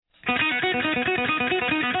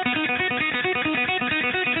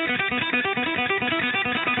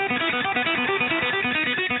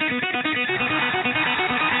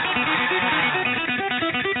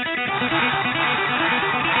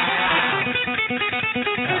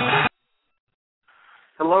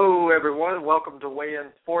Hello, everyone. Welcome to Weigh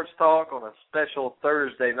In Sports Talk on a special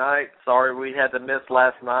Thursday night. Sorry we had to miss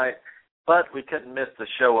last night, but we couldn't miss the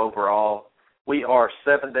show overall. We are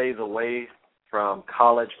 7 days away from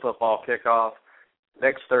college football kickoff.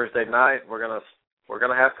 Next Thursday night, we're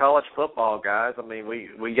gonna have college football, guys. I mean,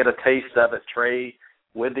 we get a taste of it, Trey,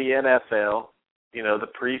 with the NFL. You know, the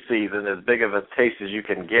preseason, as big of a taste as you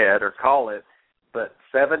can get or call it. But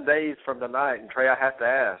 7 days from tonight, and Trey, I have to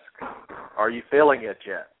ask, are you feeling it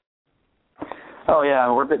yet? Oh,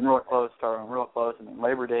 yeah, we're getting real close, real close. I mean,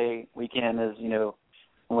 Labor Day weekend is,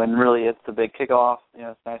 when really it's the big kickoff.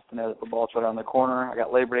 It's nice to know that football's right around the corner. I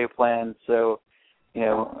got Labor Day planned, so,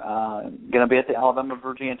 going to be at the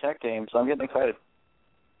Alabama-Virginia Tech game, so I'm getting excited.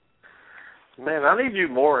 Man, I need you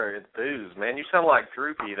more enthused, man. You sound like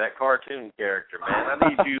Droopy, that cartoon character, man.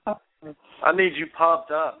 I need you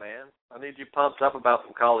pumped up, man. I need you pumped up about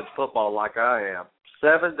some college football like I am.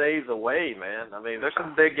 7 days away, man. I mean, there's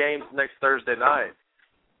some big games next Thursday night.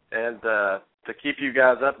 And to keep you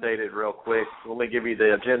guys updated real quick, let me give you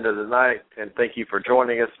the agenda tonight, and thank you for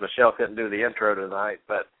joining us. Michelle couldn't do the intro tonight,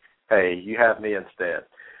 but, hey, you have me instead.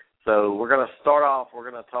 So we're going to start off,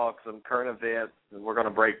 we're going to talk some current events, and we're going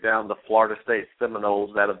to break down the Florida State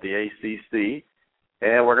Seminoles out of the ACC.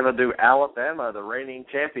 And we're going to do Alabama, the reigning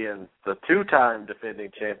champions, the two-time defending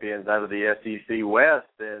champions out of the SEC West.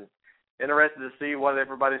 And interested to see what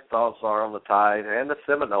everybody's thoughts are on the Tide and the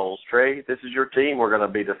Seminoles. Trey, this is your team we're going to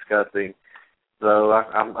be discussing. So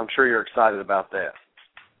I'm sure you're excited about that.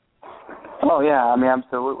 Oh, yeah. I mean,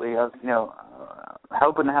 absolutely. I was,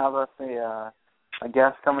 hoping to have us a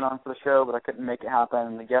guest coming on for the show, but I couldn't make it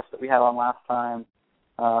happen. The guest that we had on last time,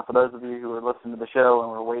 for those of you who were listening to the show and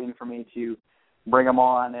were waiting for me to bring them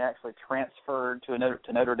on, they actually transferred to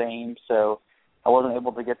Notre Dame, so I wasn't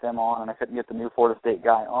able to get them on, and I couldn't get the new Florida State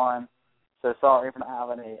guy on. So sorry for not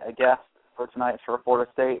having a guest for tonight for Florida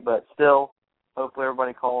State, but still, hopefully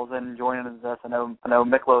everybody calls in and joins us. I know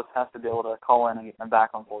Miklos has to be able to call in and get them back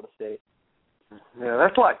on Florida State. Yeah,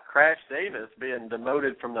 that's like Crash Davis being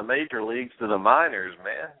demoted from the major leagues to the minors,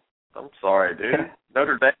 man. I'm sorry, dude.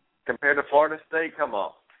 Notre Dame compared to Florida State, come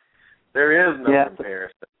on. There is no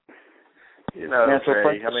comparison. So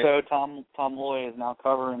Trey, the show, Tom Loy is now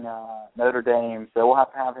covering Notre Dame, so we'll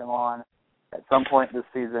have to have him on at some point this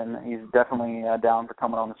season. He's definitely down for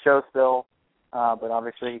coming on the show still, but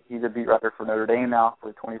obviously he's a beat writer for Notre Dame now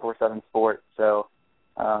for 24/7 Sports. So,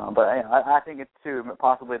 but I think it's too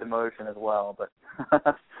possibly the motion as well.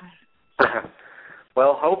 But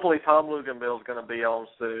well, hopefully Tom Luganville is going to be on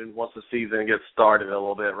soon once the season gets started a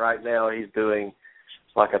little bit. Right now he's doing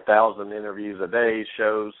like 1,000 interviews a day,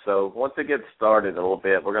 shows. So once it gets started a little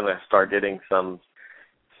bit, we're going to start getting some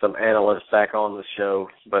analysts back on the show.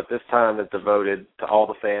 But this time it's devoted to all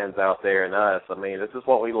the fans out there and us. I mean, this is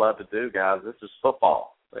what we love to do, guys. This is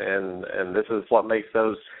football. And this is what makes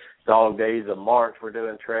those dog days of March we're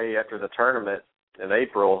doing, Trey, after the tournament in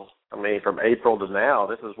April. I mean, from April to now,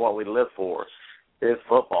 this is what we live for, is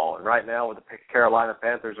football. And right now, with the Carolina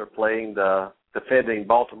Panthers are playing the defending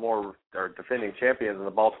champions and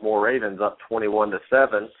the Baltimore Ravens up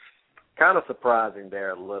 21-7. Kind of surprising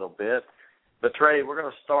there a little bit. But Trey, we're going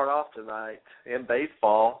to start off tonight in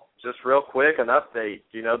baseball. Just real quick, an update.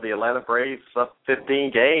 The Atlanta Braves up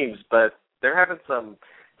 15 games, but they're having some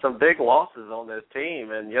big losses on this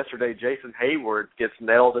team. And yesterday, Jason Hayward gets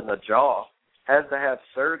nailed in the jaw, has to have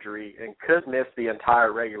surgery, and could miss the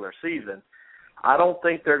entire regular season. I don't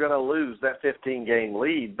think they're going to lose that 15-game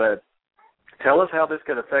lead, but tell us how this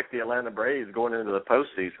could affect the Atlanta Braves going into the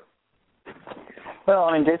postseason. Well,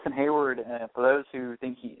 I mean, Jason Hayward, for those who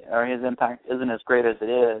think his impact isn't as great as it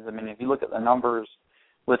is, I mean, if you look at the numbers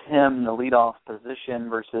with him in the leadoff position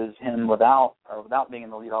versus him without being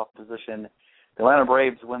in the leadoff position, the Atlanta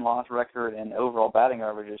Braves win-loss record and overall batting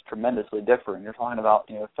average is tremendously different. You're talking about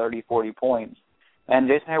 30, 40 points. And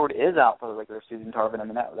Jason Hayward is out for the regular season, Tarvin. I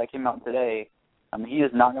mean, that came out today. He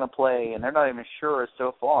is not going to play, and they're not even sure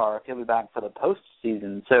so far if he'll be back for the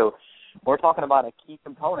postseason. So we're talking about a key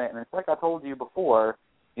component, and it's like I told you before,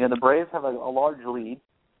 the Braves have a large lead,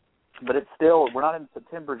 but it's still, we're not in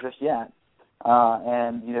September just yet.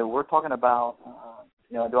 And we're talking about,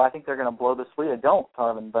 do I think they're going to blow this lead? I don't,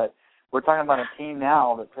 Tarvin, but we're talking about a team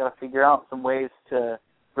now that's got to figure out some ways to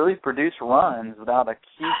really produce runs without a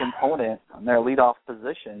key component on their leadoff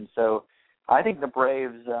position. So I think the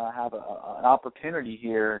Braves have an opportunity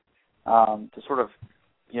here to sort of,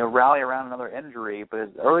 rally around another injury.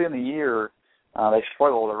 But early in the year, they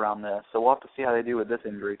struggled around this. So we'll have to see how they do with this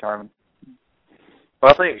injury, Tarvin.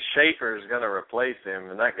 Well, I think Schaefer is going to replace him,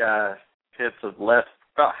 and that guy hits about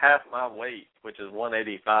half my weight, which is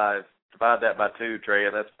 185 divide that by 2, Trey,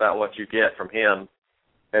 and that's about what you get from him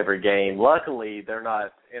every game. Luckily, they're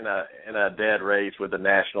not in a dead race with the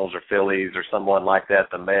Nationals or Phillies or someone like that,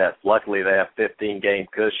 the Mets. Luckily, they have 15-game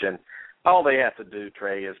cushion. All they have to do,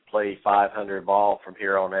 Trey, is play 500 ball from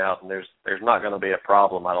here on out, and there's not going to be a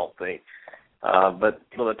problem, I don't think. But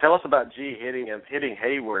tell us about G hitting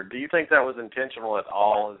Hayward. Do you think that was intentional at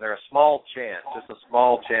all? Is there a small chance, just a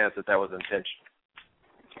small chance, that was intentional?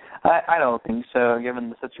 I don't think so,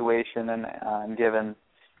 given the situation and given.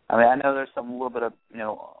 I mean, I know there's a little bit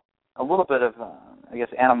of I guess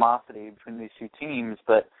animosity between these two teams,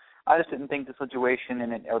 but I just didn't think the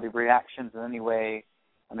situation or the reactions in any way.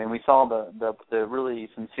 I mean, we saw the really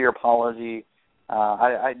sincere apology.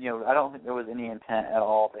 I don't think there was any intent at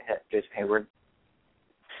all to hit Jason Hayward.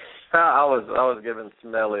 I was giving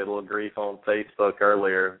Smelly a little grief on Facebook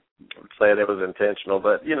earlier, saying it was intentional.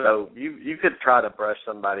 But you could try to brush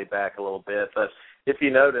somebody back a little bit. But if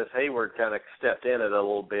you notice, Hayward kind of stepped in it a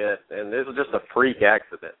little bit, and this was just a freak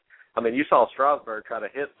accident. I mean, you saw Strasburg try to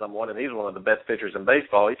hit someone, and he's one of the best pitchers in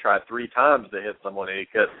baseball. He tried 3 times to hit someone, and he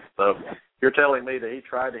couldn't. So you're telling me that he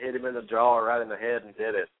tried to hit him in the jaw or right in the head and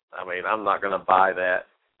did it. I mean, I'm not going to buy that.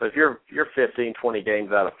 But if you're 15, 20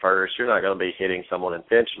 games out of first, you're not going to be hitting someone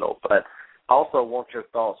intentional. But I also want your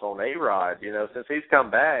thoughts on A-Rod. Since he's come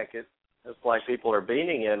back, it's like people are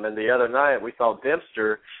beating him. And the other night we saw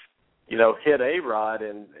Dempster, hit A-Rod,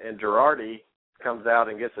 and Girardi comes out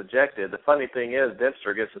and gets ejected. The funny thing is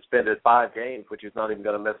Dempster gets suspended 5 games, which he's not even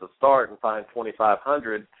going to miss a start, and fined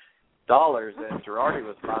 $2,500, and Girardi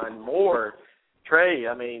was fined more. Trey,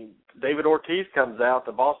 I mean, David Ortiz comes out,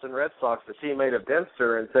 the Boston Red Sox, the teammate of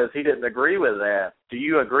Dempster, and says he didn't agree with that. Do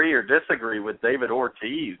you agree or disagree with David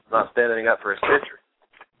Ortiz not standing up for his pitcher?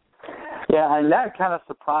 Yeah, and that kind of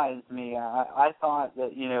surprised me. I thought that,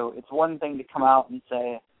 it's one thing to come out and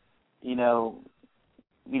say,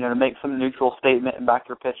 to make some neutral statement and back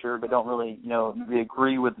your pitcher, but don't really,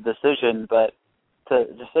 agree with the decision. But to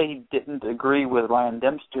say he didn't agree with Ryan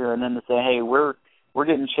Dempster, and then to say, hey, we're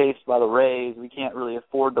getting chased by the Rays, we can't really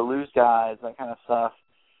afford to lose guys, that kind of stuff.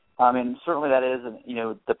 I mean, certainly that is,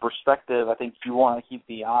 the perspective. I think you want to keep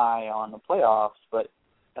the eye on the playoffs, but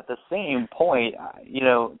at the same point,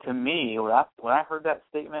 to me, when I heard that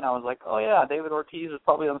statement, I was like, oh yeah, David Ortiz is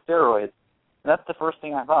probably on steroids. And that's the first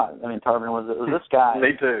thing I thought. I mean, Tarvin, was this guy Me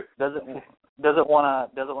too. doesn't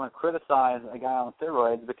want to criticize a guy on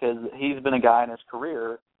steroids because he's been a guy in his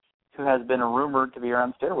career who has been rumored to be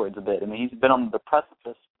around steroids a bit. I mean, he's been on the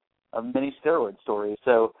precipice of many steroid stories.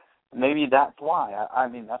 So maybe that's why.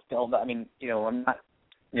 I'm not,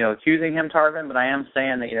 accusing him, Tarvin, but I am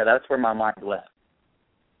saying that, that's where my mind went.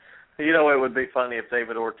 It would be funny if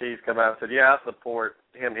David Ortiz come out and said, yeah, I support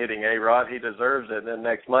him hitting A-Rod. He deserves it. And then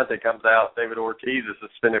next month it comes out David Ortiz is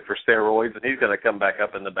suspended for steroids, and he's going to come back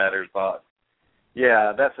up in the batter's box.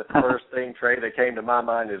 Yeah, that's the first thing, Trey, that came to my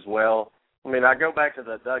mind as well. I mean, I go back to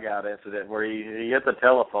the dugout incident where he hit the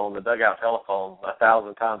dugout telephone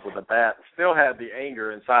 1,000 times with a bat, still had the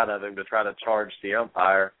anger inside of him to try to charge the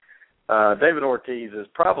umpire. David Ortiz is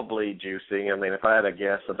probably juicing. I mean, if I had a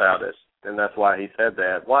guess about it, and that's why he said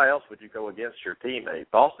that. Why else would you go against your teammate?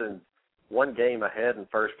 Boston's 1 game ahead in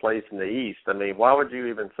first place in the East. I mean, why would you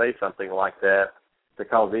even say something like that to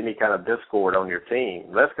cause any kind of discord on your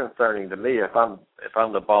team? That's concerning to me if I'm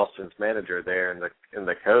the Boston's manager there and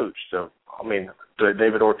the coach. So, I mean,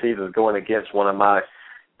 David Ortiz is going against one of my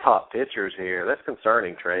top pitchers here. That's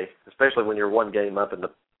concerning, Trey, especially when you're 1 game up in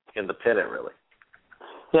the pennant, really.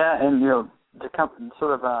 Yeah, and to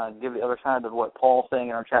sort of give the other side of what Paul's saying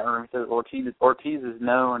in our chat room, he says Ortiz is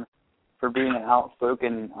known for being an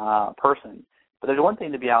outspoken person. But there's one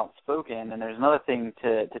thing to be outspoken, and there's another thing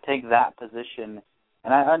to take that position.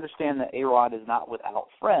 And I understand that A-Rod is not without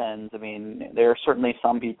friends. I mean, there are certainly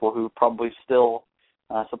some people who probably still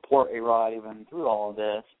support A-Rod even through all of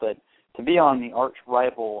this. But to be on the arch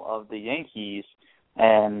rival of the Yankees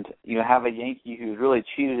and have a Yankee who's really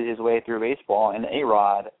cheated his way through baseball and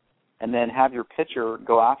A-Rod, and then have your pitcher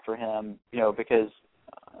go after him, because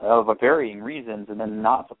of varying reasons, and then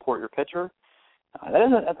not support your pitcher,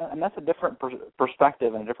 that's a different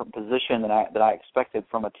perspective and a different position that I expected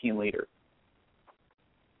from a team leader.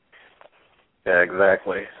 Yeah,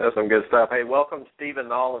 exactly. That's some good stuff. Hey, welcome Stephen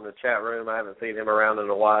Nall in the chat room. I haven't seen him around in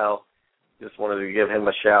a while. Just wanted to give him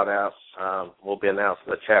a shout-out. We'll be announcing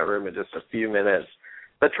the chat room in just a few minutes.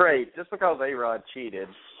 But, Trey, just because A-Rod cheated,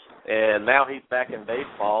 and now he's back in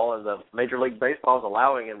baseball, and the Major League Baseball is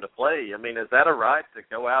allowing him to play. I mean, is that a right to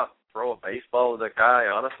go out and throw a baseball at a guy,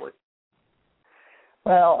 honestly?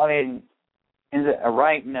 Well, I mean, is it a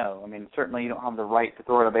right? No. I mean, certainly you don't have the right to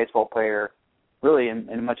throw at a baseball player really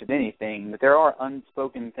in much of anything. But there are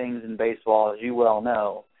unspoken things in baseball, as you well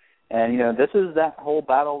know. And, this is that whole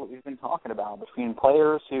battle that we've been talking about between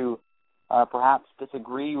players who perhaps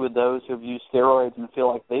disagree with those who have used steroids and feel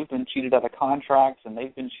like they've been cheated out of contracts and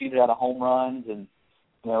they've been cheated out of home runs. And,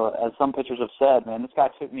 as some pitchers have said, man, this guy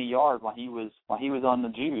took me yard while he was on the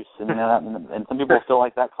juice. And, and some people feel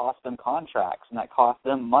like that cost them contracts and that cost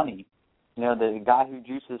them money. The guy who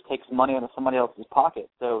juices takes money out of somebody else's pocket.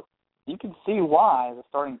 So you can see why, as a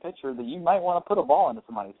starting pitcher, that you might want to put a ball into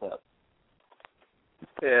somebody's hip.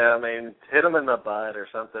 Yeah, hit them in the butt or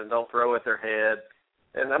something. Don't throw at their head.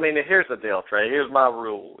 And, here's the deal, Trey. Here's my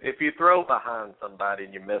rule. If you throw behind somebody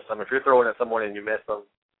and you miss them, if you're throwing at someone and you miss them,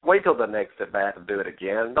 wait till the next at-bat to do it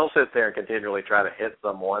again. Don't sit there and continually try to hit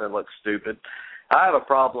someone and look stupid. I have a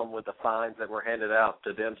problem with the fines that were handed out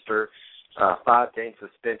to Dempster, 5-game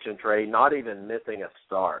suspension, Trey, not even missing a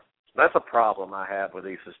start. That's a problem I have with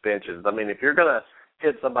these suspensions. If you're going to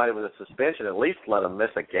hit somebody with a suspension, at least let them miss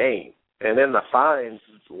a game. And then the fine's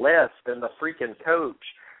less than the freaking coach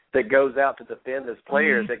that goes out to defend his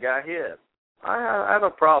players that got hit. I have a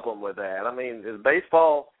problem with that. Is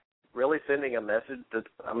baseball really sending a message that,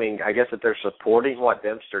 I guess that they're supporting what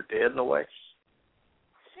Dempster did in a way?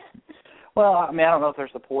 Well, I don't know if they're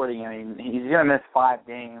supporting. He's going to miss 5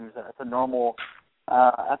 games. That's a normal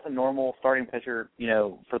starting pitcher,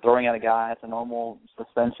 for throwing at a guy. It's a normal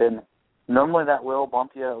suspension. Normally that will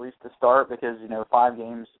bump you at least to start because, 5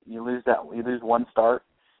 games, you lose one start.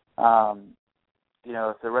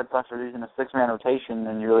 If the Red Sox are using a 6-man rotation,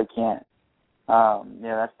 then you really can't.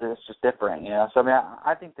 That's just different, So,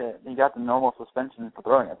 I think that you got the normal suspension for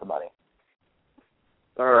throwing at somebody.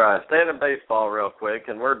 All right, staying in baseball real quick,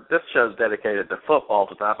 and this show's dedicated to football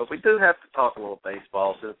tonight, but we do have to talk a little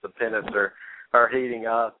baseball since the pennants are heating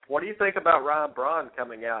up. What do you think about Ryan Braun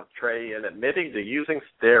coming out, Trey, and admitting to using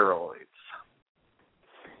steroids?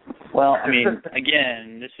 Well,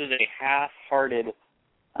 again, this is a half-hearted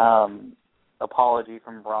apology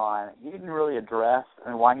from Braun. He didn't really address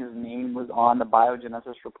why his name was on the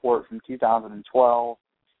biogenesis report from 2012.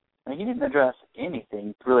 He didn't address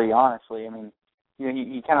anything, really, honestly.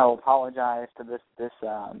 He kind of apologized to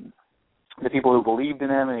the people who believed in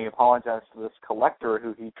him, and he apologized to this collector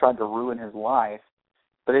who he tried to ruin his life.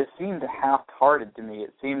 But it seemed half-hearted to me.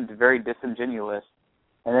 It seemed very disingenuous.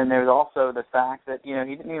 And then there's also the fact that, he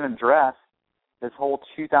didn't even address this whole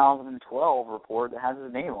 2012 report that has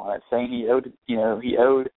his name on it, saying he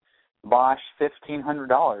owed Bosch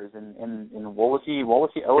 $1,500. And what was he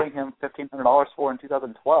owing him $1,500 for in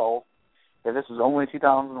 2012 if this was only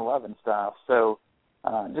 2011 stuff? So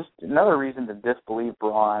just another reason to disbelieve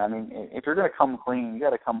Braun. If you're going to come clean, you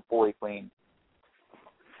got to come fully clean.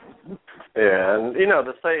 Yeah, and,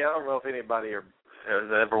 to say, I don't know if anybody has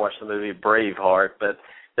ever watched the movie Braveheart, but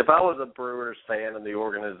if I was a Brewers fan in the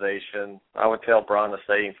organization, I would tell Braun a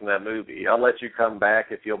saying from that movie: I'll let you come back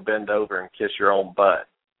if you'll bend over and kiss your own butt.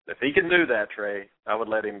 If he can do that, Trey, I would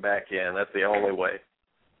let him back in. That's the only way.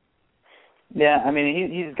 Yeah,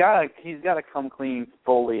 he's got to come clean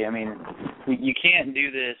fully. You can't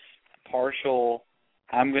do this partial.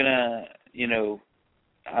 I'm gonna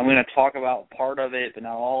talk about part of it, but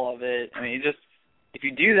not all of it. If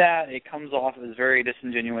you do that, it comes off as very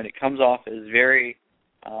disingenuous. It comes off as very,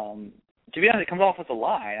 to be honest, it comes off as a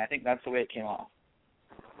lie. And I think that's the way it came off.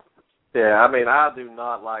 Yeah, I do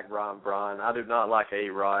not like Ron Braun. I do not like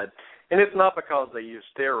A-Rod. And it's not because they use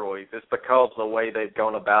steroids. It's because the way they've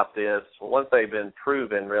gone about this, once they've been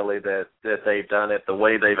proven, really, that they've done it, the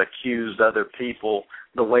way they've accused other people,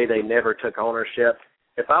 the way they never took ownership.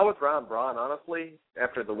 If I was Ron Braun, honestly,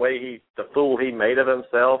 after the fool he made of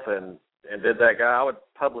himself and did that guy, I would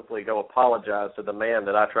publicly go apologize to the man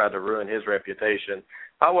that I tried to ruin his reputation.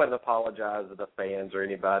 I wouldn't apologize to the fans or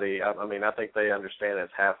anybody. I think they understand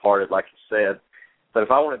it's half-hearted, like you said. But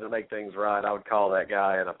if I wanted to make things right, I would call that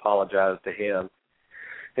guy and apologize to him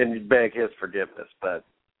and beg his forgiveness. But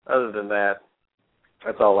other than that,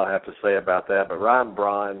 that's all I have to say about that. But Ryan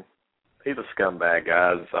Braun, he's a scumbag,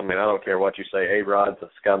 guys. I don't care what you say. A-Rod's a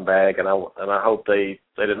scumbag, and I hope they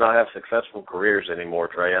did not have successful careers anymore,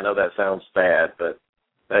 Trey. I know that sounds bad, but,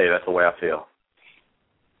 hey, that's the way I feel.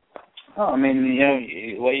 Oh,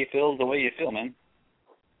 the way you feel is the way you feel, man.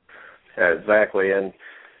 Yeah, exactly, and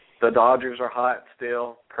the Dodgers are hot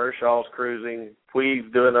still. Kershaw's cruising.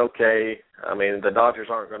 Puig's doing okay. The Dodgers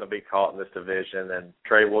aren't going to be caught in this division, and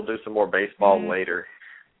Trey, we'll do some more baseball later.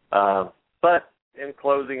 But in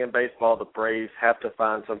closing, in baseball, the Braves have to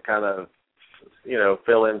find some kind of,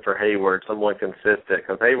 fill in for Hayward, someone consistent,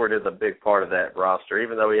 because Hayward is a big part of that roster.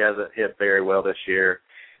 Even though he hasn't hit very well this year,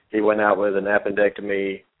 he went out with an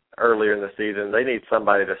appendectomy. earlier in the season. They need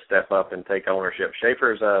somebody to step up and take ownership.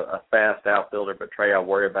 Schaefer's a fast outfielder, but Trey, I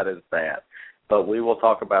worry about his bat. But we will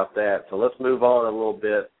talk about that. So let's move on a little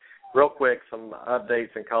bit. Real quick, some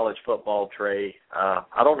updates in college football, Trey.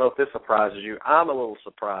 I don't know if this surprises you. I'm a little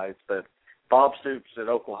surprised, but Bob Stoops at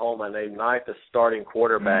Oklahoma named ninth as starting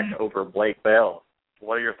quarterback over Blake Bell.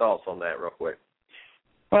 What are your thoughts on that, real quick?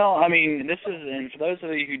 Well, I mean, this is, and for those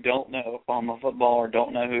of you who don't know Oklahoma football or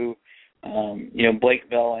don't know who, Blake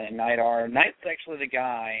Bell and Knight are, Knight's actually the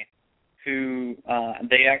guy who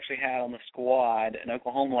they actually had on the squad in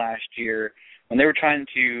Oklahoma last year when they were trying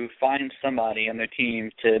to find somebody on their team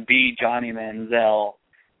to be Johnny Manziel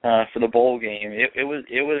for the bowl game. It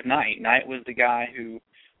was Knight. Knight was the guy who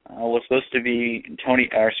was supposed to be Johnny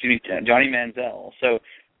Manziel. So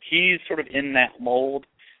he's sort of in that mold.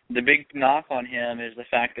 The big knock on him is the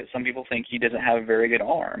fact that some people think he doesn't have a very good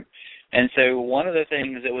arm. And so one of the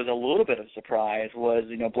things that was a little bit of a surprise was,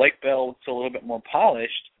 Blake Bell looks a little bit more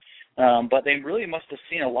polished, but they really must have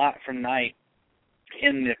seen a lot from Knight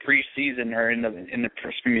in the preseason or in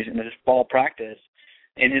the fall practice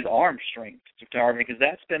in his arm strength, because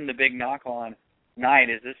that's been the big knock on Knight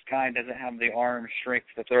is this guy doesn't have the arm strength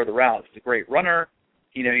to throw the routes. He's a great runner.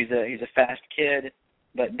 He's a fast kid,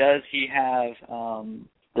 but does he have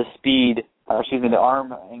the speed, the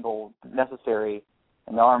arm angle necessary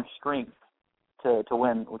and the arm strength to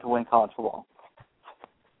win college football?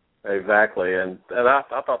 Exactly, and I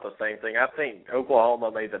thought the same thing. I think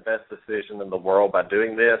Oklahoma made the best decision in the world by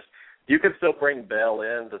doing this. You could still bring Bell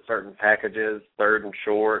into certain packages, 3rd and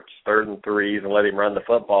shorts, 3rd and 3s, and let him run the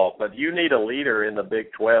football. But you need a leader in the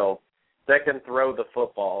Big 12 that can throw the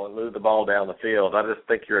football and move the ball down the field. I just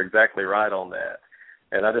think you're exactly right on that.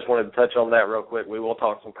 And I just wanted to touch on that real quick. We will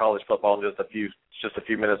talk some college football in just a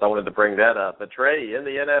few minutes. I wanted to bring that up. But Trey, in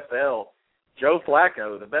the NFL, Joe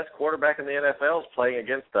Flacco, the best quarterback in the NFL, is playing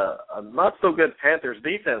against a not-so-good Panthers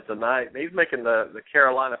defense tonight. He's making the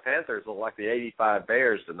Carolina Panthers look like the 85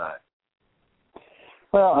 Bears tonight.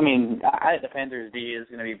 Well, I mean, I think the Panthers D is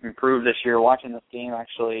going to be improved this year. Watching this game,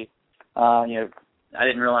 actually, I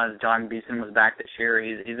didn't realize John Beeson was back this year.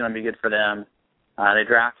 He's going to be good for them. They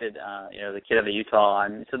drafted, the kid out of Utah,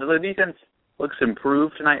 and so the defense looks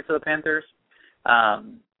improved tonight for the Panthers.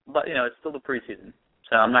 But it's still the preseason,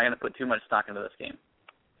 so I'm not going to put too much stock into this game.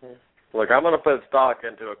 Look, I'm going to put stock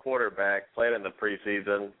into a quarterback playing in the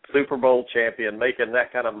preseason, Super Bowl champion, making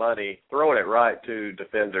that kind of money, throwing it right to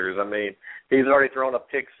defenders. I mean, he's already thrown a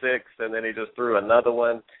pick six, and then he just threw another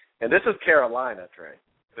one. And this is Carolina, Trey.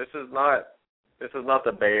 This is not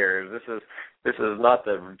the Bears. This is not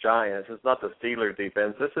the Giants. It's not the Steelers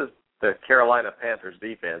defense. This is the Carolina Panthers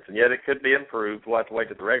defense, and yet it could be improved. We'll have to wait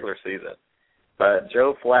to the regular season. But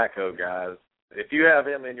Joe Flacco, guys, if you have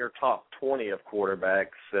him in your top 20 of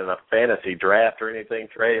quarterbacks in a fantasy draft or anything,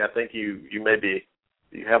 Trey, I think you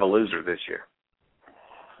have a loser this year.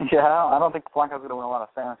 Yeah, I don't think Flacco's going to win a lot of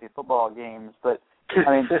fantasy football games, but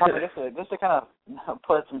I mean, just to kind of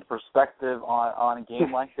put some perspective on a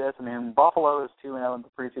game like this. I mean, Buffalo is 2-0 in the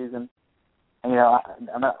preseason,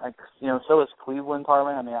 and so is Cleveland,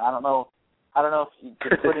 Tarvin. I mean, I don't know if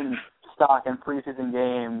you're putting stock in preseason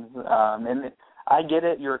games, and I get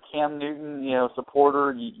it. You're a Cam Newton,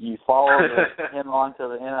 supporter. You follow him onto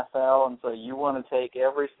the NFL, and so you want to take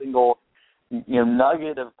every single,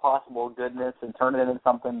 nugget of possible goodness and turn it into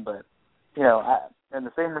something. But, in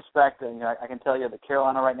the same respect, I can tell you that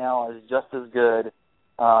Carolina right now is just as good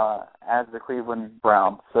as the Cleveland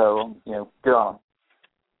Browns. So, good on them.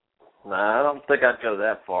 No, I don't think I'd go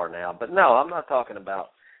that far now. But, no, I'm not talking about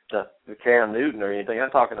the Cam Newton or anything. I'm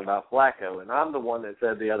talking about Flacco. And I'm the one that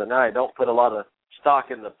said the other night, don't put a lot of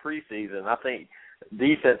stock in the preseason. I think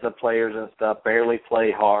defensive players and stuff barely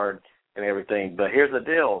play hard and everything. But here's the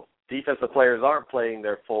deal. Defensive players aren't playing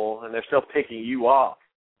their full, and they're still picking you off.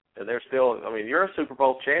 And they're still, you're a Super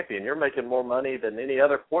Bowl champion. You're making more money than any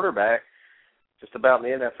other quarterback just about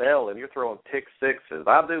in the NFL, and you're throwing pick sixes.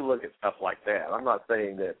 I do look at stuff like that. I'm not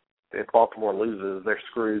saying that if Baltimore loses, they're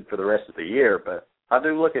screwed for the rest of the year, but I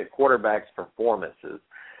do look at quarterbacks' performances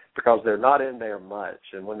because they're not in there much,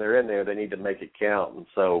 and when they're in there, they need to make it count. And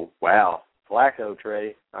so, wow, Flacco,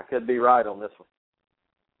 Trey, I could be right on this one.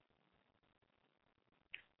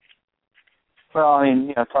 Well,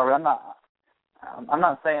 Tarvin, I'm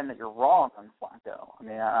not saying that you're wrong on Flacco.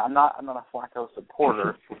 I'm not a Flacco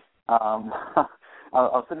supporter. I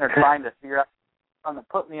was sitting there trying to figure out,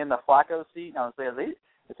 put me in the Flacco seat, and I was saying,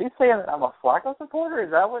 is he saying that I'm a Flacco supporter?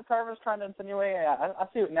 Is that what Tarvin's trying to insinuate? I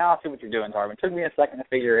see what you're doing, Tarvin. It took me a second to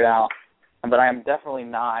figure it out, but I am definitely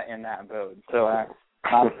not in that boat. So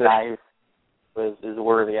not that is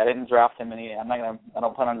worthy. I didn't draft him I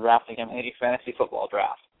don't plan on drafting him in any fantasy football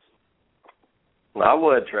draft. I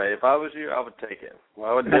would, Trey. If I was you, I would take him.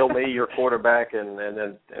 I would build me your quarterback and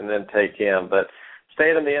then take him. But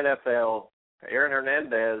staying in the NFL, Aaron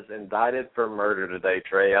Hernandez indicted for murder today,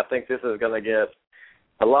 Trey. I think this is going to get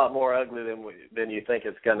a lot more ugly than you think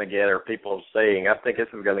it's going to get, or people are saying. I think this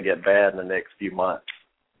is going to get bad in the next few months.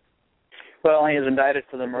 Well, he is indicted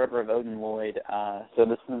for the murder of Odin Lloyd. So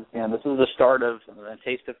this is the start of a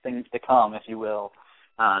taste of things to come, if you will.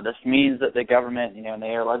 This means that the government,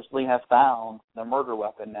 they allegedly have found the murder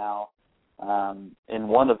weapon now in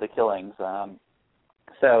one of the killings.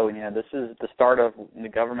 So this is the start of the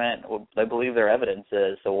government. They believe their evidence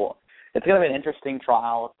is. So it's going to be an interesting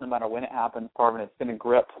trial. No matter when it happens, Parvin, it's going to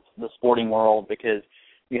grip the sporting world because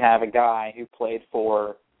you have a guy who played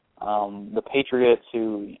for the Patriots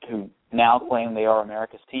who now claim they are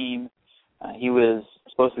America's team. He was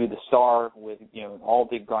supposed to be the star with all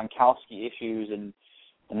the Gronkowski issues, and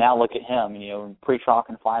now look at him, in pretrial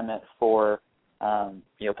confinement for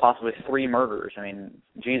possibly 3 murders. I mean,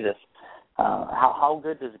 Jesus. How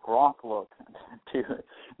good does Gronk look?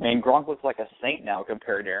 Gronk looks like a saint now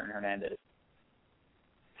compared to Aaron Hernandez.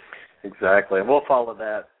 Exactly. And we'll follow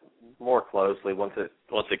that more closely once it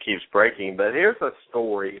keeps breaking. But here's a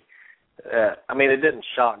story. It didn't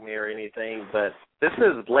shock me or anything, but this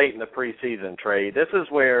is late in the preseason, Trey. This is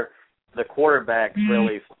where the quarterbacks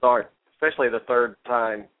really start, especially the third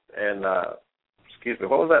time. And, what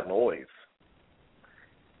was that noise?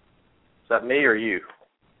 Is that me or you?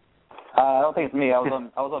 I don't think it's me. I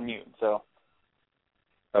was on mute. So.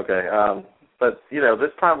 Okay. But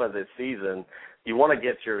this time of the season, you want to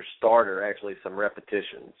get your starter actually some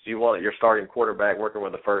repetitions. You want your starting quarterback working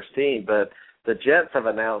with the first team. But the Jets have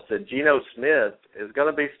announced that Geno Smith is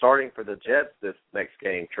going to be starting for the Jets this next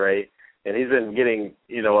game, Trey. And he's been getting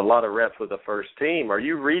a lot of reps with the first team. Are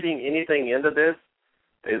you reading anything into this?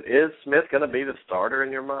 Is Smith going to be the starter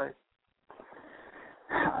in your mind?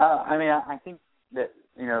 I think that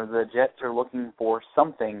the Jets are looking for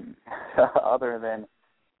something other than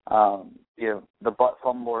the butt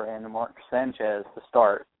fumbler and Mark Sanchez to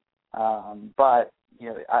start. But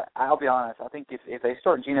I'll be honest. I think if they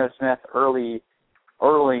start Geno Smith early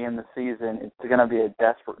in the season, it's going to be a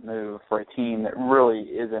desperate move for a team that really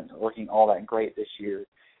isn't looking all that great this year.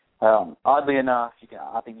 Oddly enough,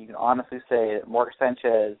 I think you can honestly say that Mark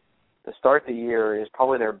Sanchez to start the year is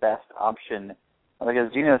probably their best option.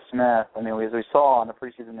 Because Geno Smith, as we saw in the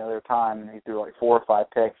preseason the other time, he threw like 4 or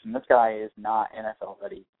 5 picks, and this guy is not NFL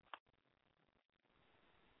ready.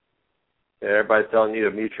 Yeah, everybody's telling you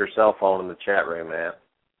to mute your cell phone in the chat room, man.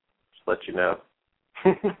 Just let you know.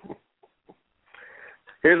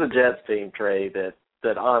 Here's a Jets team, Trey,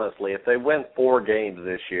 that honestly, if they win 4 games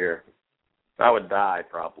this year, I would die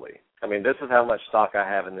probably. This is how much stock I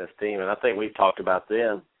have in this team, and I think we've talked about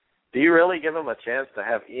them. Do you really give them a chance to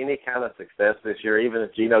have any kind of success this year, even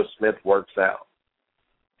if Geno Smith works out?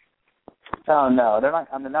 Oh, no. They're not.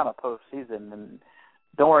 Not a postseason. And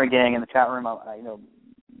don't worry, gang, in the chat room,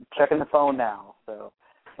 checking the phone now. So,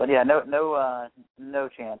 but yeah, no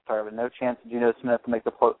chance, Tarvin. No chance of Geno Smith to make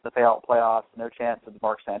the playoffs. No chance of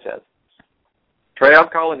Mark Sanchez. Trey, I'm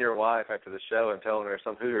calling your wife after the show and telling her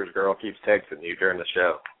some Hooters girl keeps texting you during the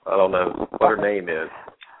show. I don't know what her name is.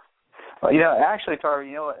 Well, actually,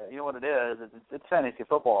 Tarvin, you know what it is? It's fantasy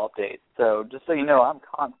football update. So just so you know, I'm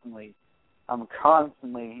constantly,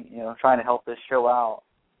 trying to help this show out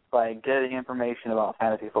by getting information about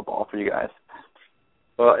fantasy football for you guys.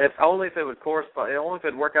 Well, only if it would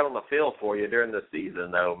work out on the field for you during the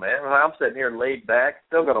season, though, man. I'm sitting here laid back,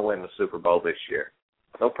 still going to win the Super Bowl this year.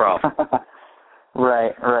 No problem.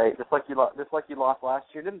 Right. Just like you lost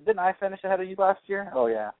last year. Didn't I finish ahead of you last year? Oh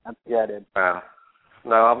yeah, I did.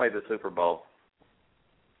 No, I made the Super Bowl.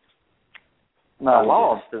 No, I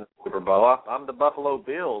lost in the Super Bowl. I'm the Buffalo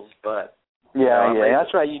Bills, but yeah,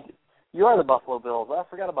 that's right. You are the Buffalo Bills. I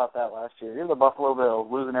forgot about that last year. You're the Buffalo Bills,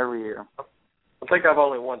 losing every year. I think I've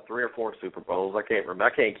only won 3 or 4 Super Bowls. I can't remember.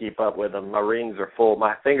 I can't keep up with them. My rings are full.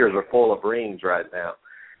 My fingers are full of rings right now.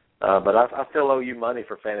 But I still owe you money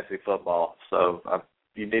for fantasy football. So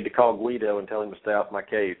you need to call Guido and tell him to stay off my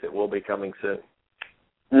case. It will be coming soon.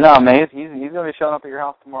 No, man, he's going to be showing up at your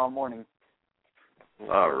house tomorrow morning.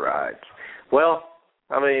 All right. Well,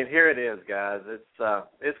 here it is, guys.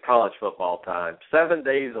 It's college football time. 7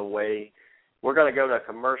 days away. We're going to go to a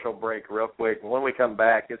commercial break real quick, and when we come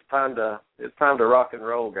back, it's time to rock and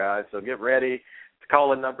roll, guys. So get ready to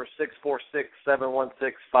call in number 646-716-5564.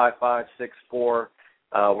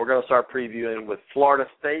 We're going to start previewing with Florida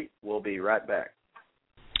State. We'll be right back.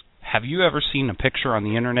 Have you ever seen a picture on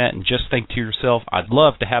the internet and just think to yourself, I'd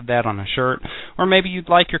love to have that on a shirt, or maybe you'd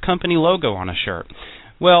like your company logo on a shirt?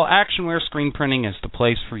 Well, Actionware Screen Printing is the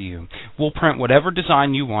place for you. We'll print whatever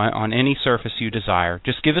design you want on any surface you desire.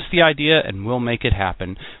 Just give us the idea and we'll make it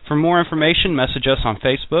happen. For more information, message us on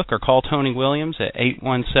Facebook or call Tony Williams at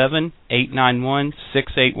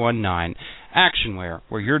 817-891-6819. Actionware,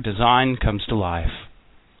 where your design comes to life.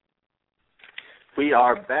 We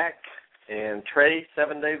are back, and Trey,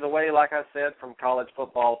 7 days away, like I said, from college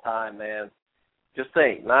football time, man. Just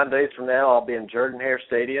think, 9 days from now, I'll be in Jordan-Hare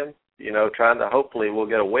Stadium, trying to hopefully we'll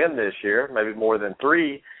get a win this year, maybe more than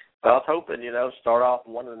 3. But I was hoping, start off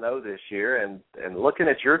 1-0 this year. And looking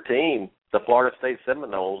at your team, the Florida State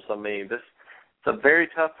Seminoles, I mean, it's a very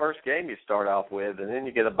tough first game you start off with, and then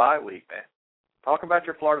you get a bye week, man. Talk about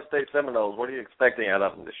your Florida State Seminoles. What are you expecting out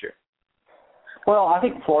of them this year? Well, I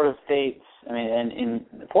think Florida State's,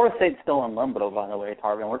 Florida State's still in limbo, by the way,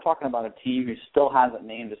 Tarvin. We're talking about a team who still hasn't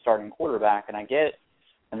named a starting quarterback, and I get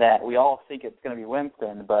that we all think it's going to be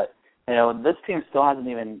Winston, but, this team still hasn't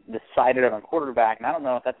even decided on a quarterback, and I don't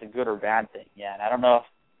know if that's a good or bad thing yet. I don't know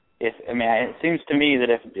it seems to me that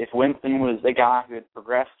if Winston was the guy who had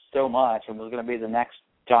progressed so much and was going to be the next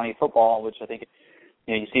Johnny Football, which I think,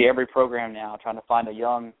 you see every program now trying to find a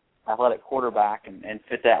young athletic quarterback and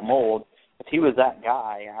fit that mold. If he was that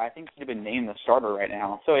guy, I think he'd have been named the starter right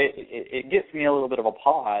now. So it gives me a little bit of a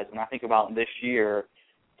pause when I think about this year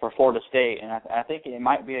for Florida State, and I think it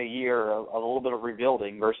might be a year of a little bit of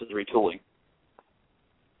rebuilding versus retooling.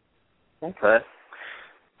 Okay.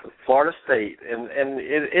 Florida State, and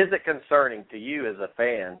is it concerning to you as a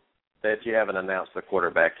fan that you haven't announced the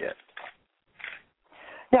quarterback yet?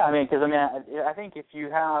 Yeah, because I think if you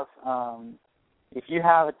have a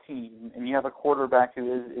team and you have a quarterback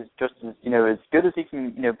who is just as as good as he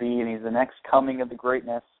can be, and he's the next coming of the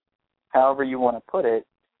greatness, however you want to put it,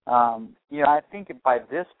 I think by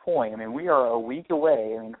this point, we are a week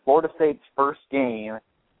away. Florida State's first game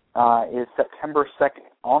is September 2nd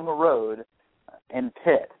on the road in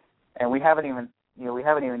Pitt, and we haven't even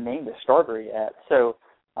named a starter yet. So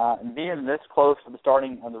being this close to the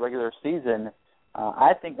starting of the regular season,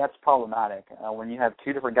 I think that's problematic when you have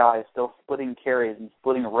two different guys still splitting carries and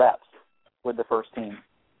splitting reps with the first team.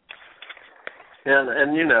 And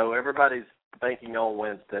everybody's banking on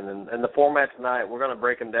Winston. And the format tonight, we're going to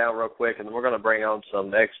break them down real quick, and then we're going to bring on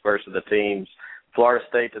some experts of the teams. Florida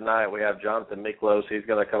State tonight, we have Jonathan Miklos. He's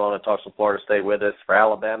going to come on and talk some Florida State with us. For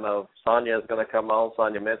Alabama, Sonia is going to come on,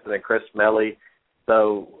 Sonia Minton and Chris Melly.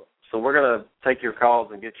 So we're going to take your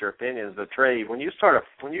calls and get your opinions. But Trey, when your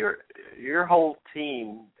whole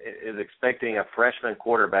team is expecting a freshman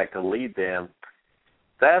quarterback to lead them,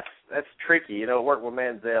 that's tricky. It worked with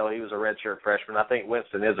Manziel. He was a redshirt freshman. I think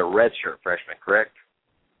Winston is a redshirt freshman, correct?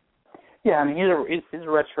 Yeah, he's a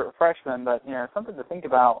redshirt freshman, but something to think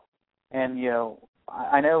about. And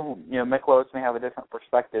I know Miklos may have a different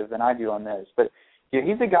perspective than I do on this, but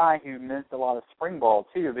he's a guy who missed a lot of spring ball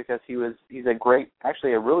too, because he's a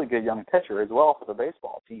really good young pitcher as well for the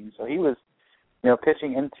baseball team. So he was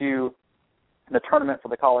pitching into the tournament for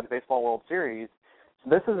the College Baseball World Series. So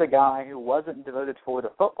this is a guy who wasn't devoted fully to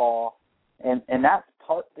football, and that's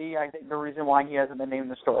partly, I think, the reason why he hasn't been named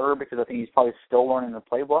the starter, because I think he's probably still learning the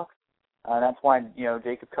playbook. That's why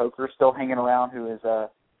Jacob Coker's still hanging around, who's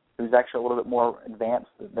actually a little bit more advanced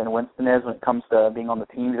than Winston is when it comes to being on the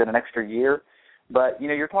teams in an extra year. But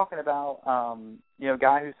you're talking about a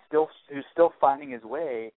guy who's still finding his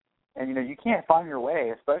way, and you can't find your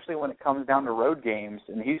way, especially when it comes down to road games.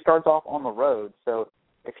 And he starts off on the road, so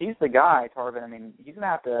if he's the guy, Tarvin, he's gonna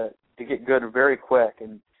have to get good very quick,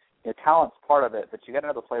 and talent's part of it, but you got to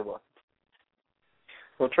know the playbook.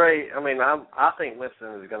 Well, Trey, I think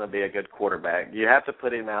Winston is going to be a good quarterback. You have to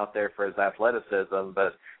put him out there for his athleticism,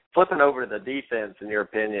 but flipping over to the defense, in your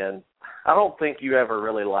opinion, I don't think you ever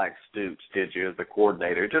really liked Stoops, did you, as the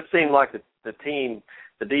coordinator? It just seemed like the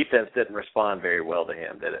defense didn't respond very well to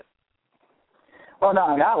him, did it? Well, no,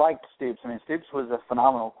 I liked Stoops. Stoops was a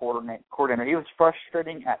phenomenal coordinator. He was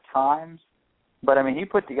frustrating at times, but, he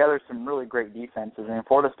put together some really great defenses.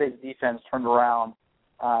 Florida State's defense turned around,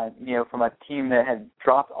 from a team that had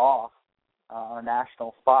dropped off on a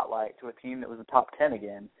national spotlight to a team that was a top 10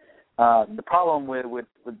 again. The problem with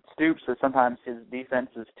Stoops is sometimes his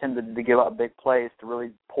defenses tended to give up big plays to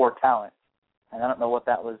really poor talent. And I don't know if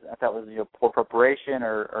that was poor preparation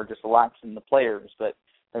or just a lapse in the players, but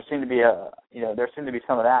there seemed to be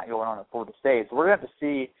some of that going on at Florida State. So we're going to have to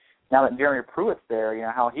see, now that Jeremy Pruitt's there,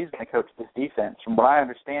 how he's going to coach this defense. From what I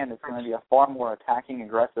understand, it's going to be a far more attacking,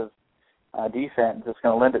 aggressive defense that's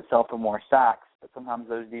going to lend itself to more sacks, but sometimes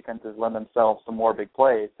those defenses lend themselves to more big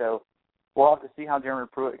plays. So we'll have to see how Jeremy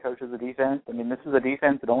Pruitt coaches the defense. This is a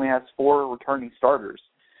defense that only has 4 returning starters.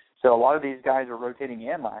 So a lot of these guys were rotating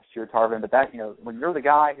in last year, Tarvin, but that, when you're the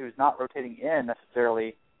guy who's not rotating in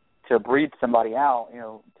necessarily to breathe somebody out,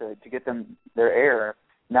 to get them their air,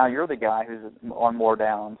 now you're the guy who's on more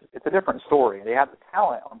downs. It's a different story. They have the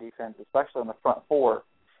talent on defense, especially on the front four.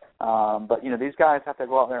 But, these guys have to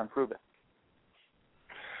go out there and prove it.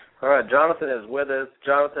 All right, Jonathan is with us.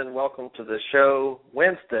 Jonathan, welcome to the show.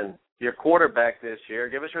 Winston, your quarterback this year.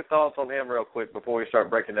 Give us your thoughts on him real quick before we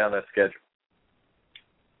start breaking down that schedule.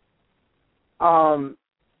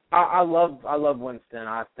 I love Winston.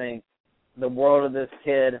 I think the world of this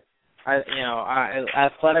kid.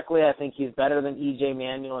 Athletically, I think he's better than E.J.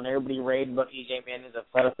 Manuel, and everybody raved about E.J. Manuel's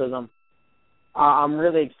athleticism. I'm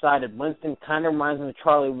really excited. Winston kind of reminds me of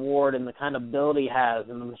Charlie Ward and the kind of build he has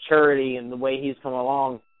and the maturity and the way he's come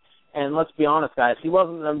along. And let's be honest, guys, he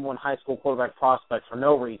wasn't the number one high school quarterback prospect for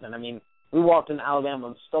no reason. I mean, we walked into Alabama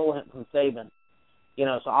and stole him from Saban.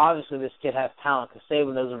 So obviously this kid has talent because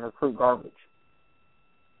Saban doesn't recruit garbage.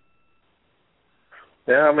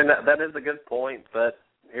 Yeah, I mean, that is a good point, but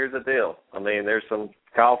here's the deal. I mean, there's some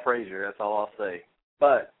Kyle Frazier, that's all I'll say.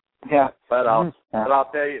 But I'll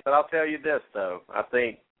tell you this though. I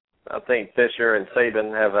think Fisher and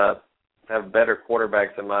Saban have better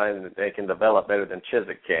quarterbacks in mind that they can develop better than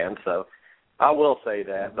Chiswick can. So I will say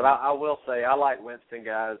that. But I will say I like Winston,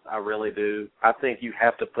 guys. I really do. I think you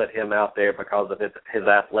have to put him out there because of his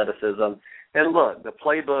athleticism. And look, the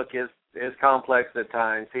playbook is complex at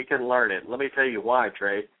times. He can learn it. Let me tell you why,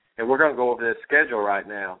 Trey. And we're going to go over this schedule right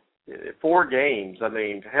now. 4 games. I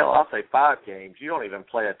mean, hell, I'll say 5 games. You don't even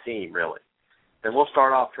play a team, really. And we'll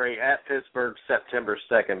start off, Trey, at Pittsburgh, September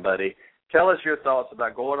 2nd, buddy. Tell us your thoughts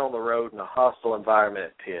about going on the road in a hostile environment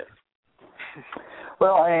at Pitt.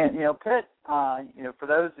 Well, and, Pitt, for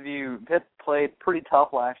those of you, Pitt played pretty tough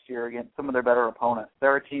last year against some of their better opponents.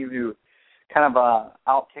 They're a team who kind of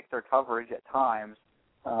out-kicked their coverage at times.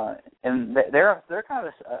 And they're kind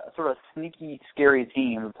of a sort of sneaky, scary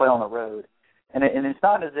team to play on the road. And it's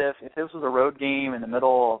not as if this was a road game in the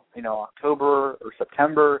middle of, October or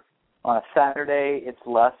September on a Saturday, it's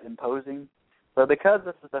less imposing. But because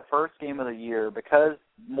this is the first game of the year, because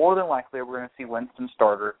more than likely we're going to see Winston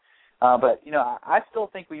starter, but, I still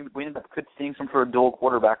think we could see some sort of dual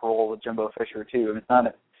quarterback role with Jimbo Fisher, too. I mean, it's not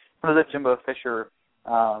as if Jimbo Fisher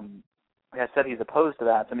has said he's opposed to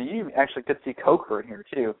that. I mean, you actually could see Coker in here,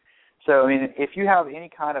 too. So, I mean, if you have any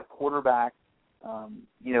kind of quarterback,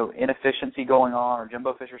 inefficiency going on, or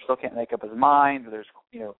Jimbo Fisher still can't make up his mind, or there's,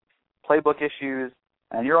 playbook issues,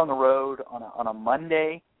 and you're on the road on a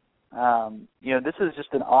Monday, this is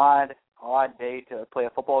just an odd day to play a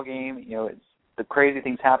football game. It's the crazy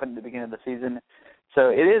things happen at the beginning of the season. So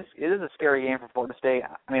it is a scary game for Florida State.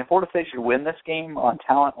 I mean, Florida State should win this game on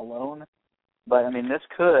talent alone. But I mean, this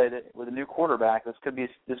could, with a new quarterback, this could be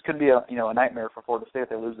a nightmare for Florida State if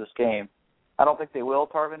they lose this game. I don't think they will,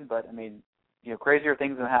 Tarvin, but I mean, crazier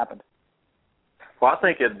things have happened. Well, I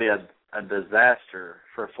think it'd be a disaster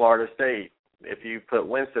for Florida State if you put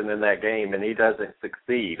Winston in that game and he doesn't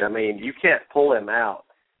succeed. I mean, you can't pull him out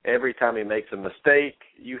every time he makes a mistake.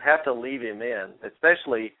 You have to leave him in,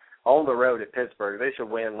 especially on the road at Pittsburgh. They should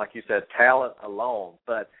win, like you said, talent alone.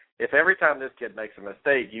 But if every time this kid makes a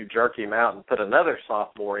mistake, you jerk him out and put another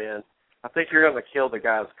sophomore in, I think you're going to kill the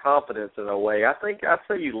guy's confidence in a way. I'd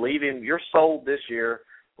say you leave him. You're sold this year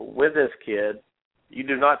with this kid. You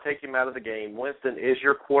do not take him out of the game. Winston is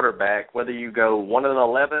your quarterback, whether you go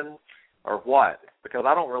 1-11 or what, because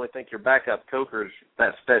I don't really think your backup Coker's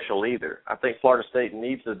that special either. I think Florida State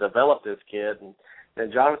needs to develop this kid.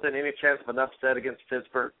 And Jonathan, any chance of an upset against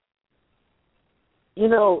Pittsburgh?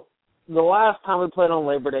 The last time we played on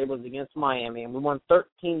Labor Day was against Miami, and we won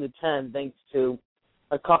 13-10 thanks to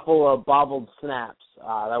a couple of bobbled snaps.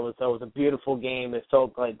 That was a beautiful game. It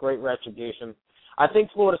felt like great retribution. I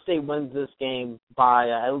think Florida State wins this game by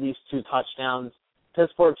at least 2 touchdowns.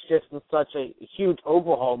 Pittsburgh's just in such a huge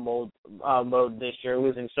overhaul mode this year,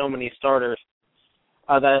 losing so many starters,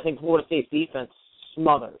 that I think Florida State's defense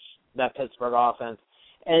smothers that Pittsburgh offense.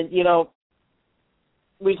 And,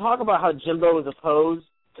 we talk about how Jimbo is opposed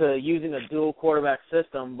to using a dual quarterback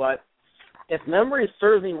system, but if memory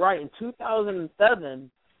serves me right, in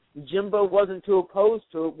 2007, Jimbo wasn't too opposed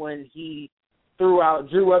to it when he threw out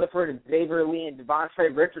Drew Rutherford and Xavier Lee and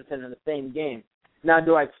Devontae Richardson in the same game. Now,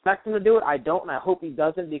 do I expect him to do it? I don't, and I hope he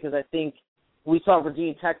doesn't, because I think we saw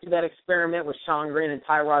Virginia Tech do that experiment with Sean Green and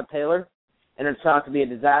Tyrod Taylor, and it turned out to be a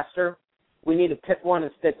disaster. We need to pick one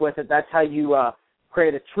and stick with it. That's how you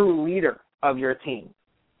create a true leader of your team.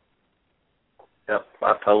 Yep,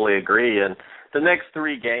 I totally agree. And the next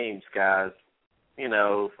 3 games, guys, we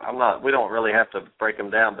don't really have to break them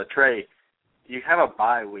down. But, Trey, you have a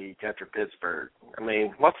bye week after Pittsburgh. I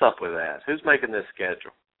mean, what's up with that? Who's making this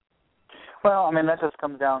schedule? Well, I mean, that just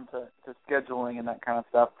comes down to scheduling and that kind of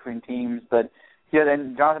stuff between teams. But, yeah,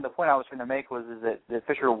 and Jonathan, the point I was trying to make was that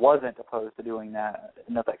Fisher wasn't opposed to doing that. I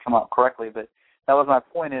don't know if that came out correctly, but that was my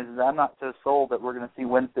point is that I'm not so sold that we're going to see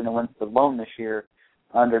Winston and Winston alone this year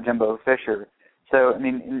under Jimbo Fisher. So, I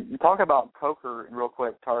mean, you talk about Coker real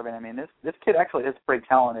quick, Tarvin. I mean, this kid actually is pretty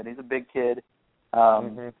talented. He's a big kid.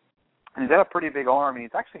 And he's got a pretty big arm, and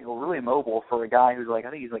he's actually really mobile for a guy who's like, I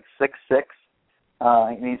think he's like 6'6",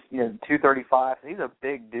 and he's 235. So he's a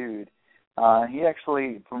big dude. He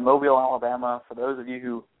actually, from Mobile, Alabama, for those of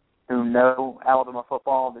you who know Alabama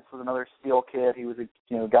football, this was another Steel kid. He was a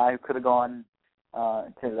guy who could have gone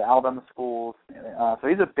to the Alabama schools. So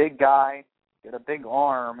he's a big guy, got a big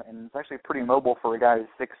arm, and it's actually pretty mobile for a guy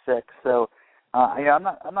who's 6'6". So I'm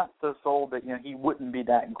not so sold that he wouldn't be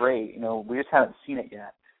that great. We just haven't seen it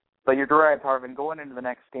yet. But you're right, Tarvin. Going into the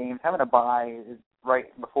next games, having a bye right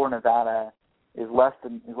before Nevada is less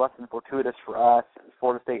than fortuitous for us as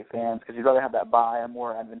Florida State fans because you'd rather have that bye, a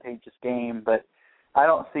more advantageous game. But I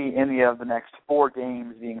don't see any of the next 4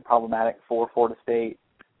 games being problematic for Florida State.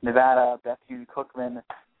 Nevada, Bethune-Cookman,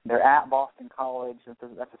 they're at Boston College. That's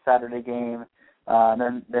a Saturday game.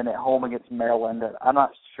 Then at home against Maryland. I'm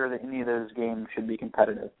not sure that any of those games should be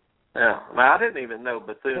competitive. Yeah, I didn't even know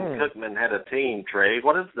Bethune-Cookman had a team, Trey.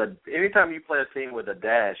 What is anytime you play a team with a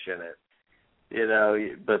dash in it,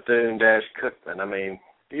 Bethune-Cookman, I mean,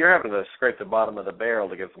 you're having to scrape the bottom of the barrel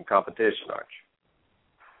to get some competition, aren't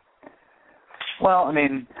you? Well, I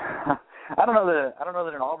mean, I don't know that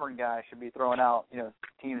an Auburn guy should be throwing out,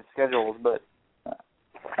 team schedules, but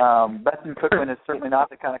Bethune-Cookman is certainly not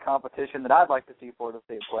the kind of competition that I'd like to see Florida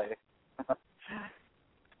State play.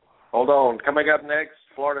 Hold on. Coming up next,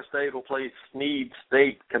 Florida State will play Snead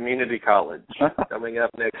State Community College. Coming up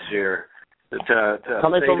next year.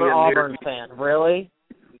 Coming from an Auburn fan, really?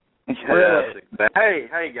 Really?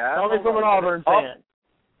 Hey, guys. Coming from an Auburn fan.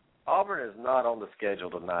 Auburn is not on the schedule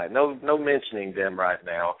tonight. No mentioning them right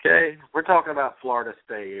now, okay? We're talking about Florida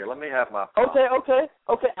State here. Let me have my thoughts.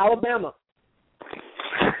 Okay. Alabama.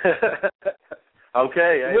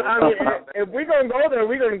 Okay. Hey, I mean, if we're going to go there,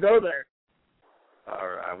 we're going to go there. All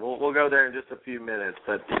right, we'll go there in just a few minutes.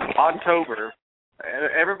 But October,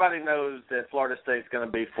 everybody knows that Florida State's going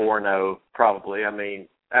to be 4-0 probably,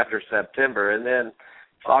 after September. And then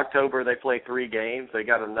October they play 3 games. They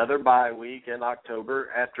got another bye week in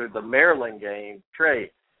October after the Maryland game.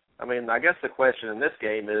 Trey, I guess the question in this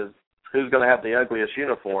game is who's going to have the ugliest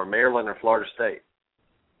uniform, Maryland or Florida State?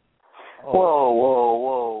 Whoa.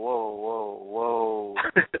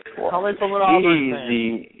 Coming from an Auburn fan.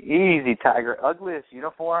 Easy, Tiger. Ugliest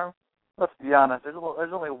uniform? Let's be honest. There's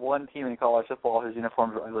only one team in college football whose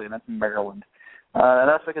uniforms are ugly, and that's Maryland. And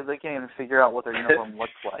that's because they can't even figure out what their uniform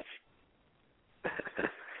looks like.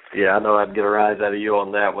 Yeah, I know I'd get a rise out of you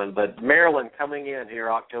on that one. But Maryland coming in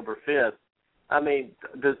here October 5th,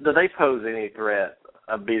 do they pose any threat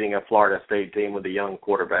of beating a Florida State team with a young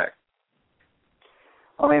quarterback?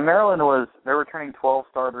 Maryland they're returning 12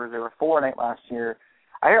 starters. They were 4-8 last year.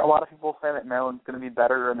 I hear a lot of people say that Maryland's going to be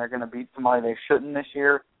better and they're going to beat somebody they shouldn't this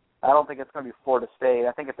year. I don't think it's going to be Florida State.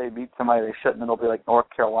 I think if they beat somebody they shouldn't, it'll be like North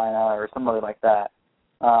Carolina or somebody like that.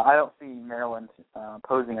 I don't see Maryland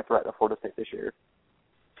posing a threat to Florida State this year.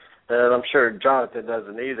 And I'm sure Jonathan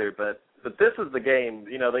doesn't either, but this is the game.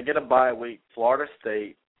 They get a bye week, Florida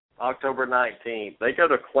State, October 19th. They go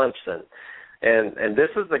to Clemson. And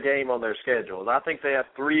this is the game on their schedule. I think they have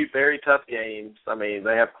 3 very tough games.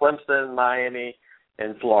 They have Clemson, Miami,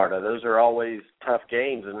 and Florida. Those are always tough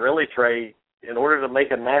games. And really, Trey, in order to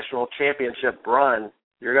make a national championship run,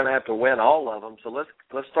 you're going to have to win all of them. So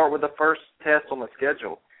let's start with the first test on the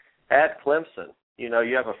schedule. At Clemson, you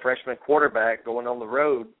have a freshman quarterback going on the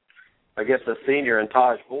road against a senior in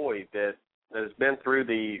Taj Boyd that has been through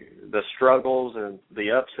the struggles and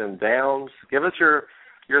the ups and downs. Give us your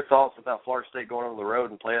thoughts about Florida State going on the road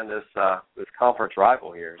and playing this conference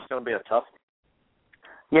rival here. It's going to be a tough one.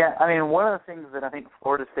 Yeah, one of the things that I think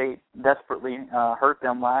Florida State desperately hurt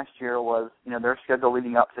them last year was, their schedule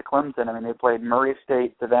leading up to Clemson. They played Murray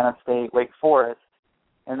State, Savannah State, Wake Forest,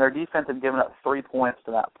 and their defense had given up 3 points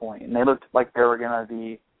to that point. And they looked like they were going to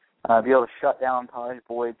be able to shut down Taj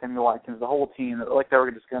Boyd, Samuel Watkins, the whole team. It looked like they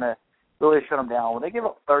were just going to really shut them down. Well, they gave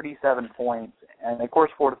up 37 points, and of course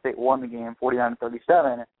Florida State won the game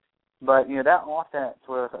 49-37. But that offense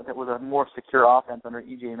was a more secure offense under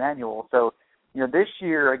E.J. Manuel. So this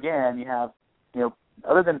year again you have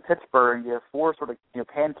other than Pittsburgh you have 4 sort of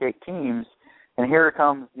pancake teams, and here it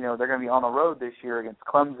comes they're going to be on the road this year against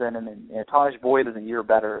Clemson, and then Taj Boyd is a year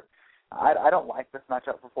better. I don't like this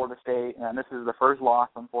matchup for Florida State, and this is the first loss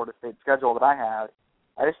on Florida State's schedule that I have.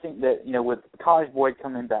 I just think that, with Taj Boyd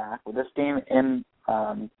coming back, with this game in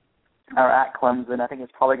or at Clemson, I think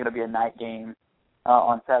it's probably going to be a night game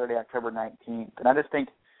on Saturday, October 19th. And I just think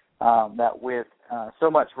that with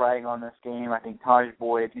so much riding on this game, I think Taj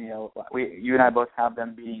Boyd, you and I both have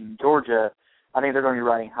them beating Georgia. I think they're going to be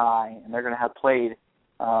riding high, and they're going to have played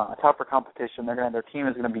a tougher competition. Their team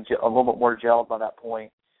is going to be a little bit more gelled by that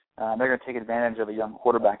point. They're going to take advantage of a young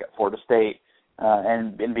quarterback at Florida State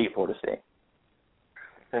and beat Florida State.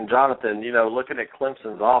 And Jonathan, looking at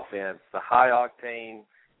Clemson's offense, the high-octane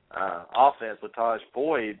offense with Taj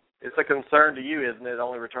Boyd, it's a concern to you, isn't it,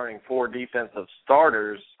 only returning 4 defensive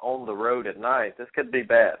starters on the road at night? This could be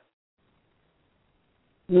bad.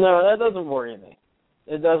 No, that doesn't worry me.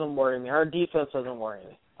 It doesn't worry me. Our defense doesn't worry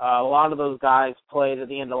me. A lot of those guys played at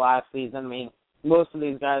the end of last season. I mean, most of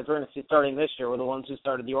these guys we're going to see starting this year were the ones who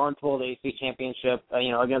started the Orange Bowl, the AC Championship,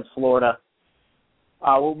 against Florida.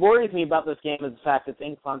 What worries me about this game is the fact it's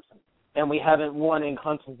in Clemson, and we haven't won in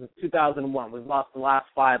Clemson since 2001. We've lost the last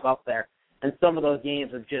 5 up there, and some of those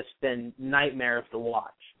games have just been nightmares to watch.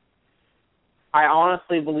 I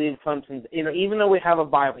honestly believe Clemson's, even though we have a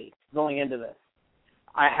bye week going into this,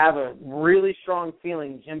 I have a really strong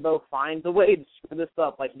feeling Jimbo finds a way to screw this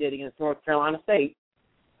up like he did against North Carolina State,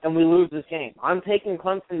 and we lose this game. I'm taking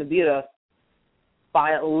Clemson to beat us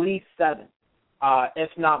by at least 7, if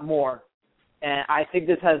not more. And I think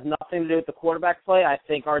this has nothing to do with the quarterback play. I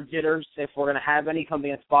think our jitters, if we're going to have any, come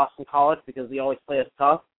against Boston College because they always play us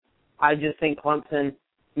tough. I just think Clemson,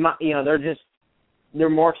 they're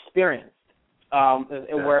more experienced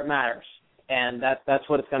where it matters. And that's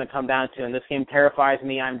what it's going to come down to. And this game terrifies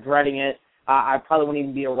me. I'm dreading it. I probably won't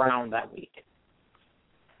even be around that week.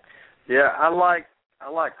 Yeah, I like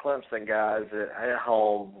Clemson guys at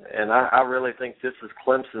home, and I really think this is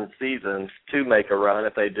Clemson's season to make a run.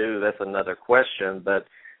 If they do, that's another question. But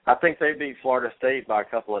I think they beat Florida State by a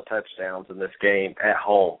couple of touchdowns in this game at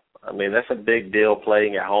home. I mean, that's a big deal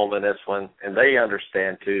playing at home in this one, and they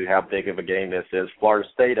understand, too, how big of a game this is. Florida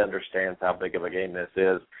State understands how big of a game this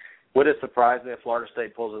is. Would it surprise me if Florida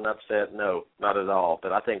State pulls an upset? No, not at all.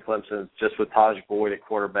 But I think Clemson, just with Taj Boyd at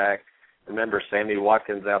quarterback, remember Sammy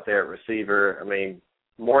Watkins out there at receiver. I mean,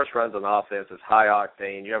 Morris runs an offense that's high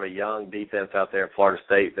octane. You have a young defense out there at Florida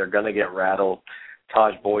State. They're going to get rattled.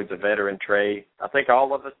 Taj Boyd's a veteran trade. I think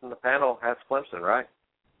all of us in the panel has Clemson, right?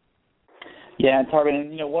 Yeah, and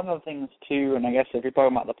Tarvin, one of the things, too, and I guess if you're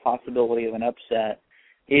talking about the possibility of an upset,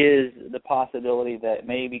 is the possibility that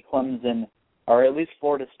maybe Clemson, or at least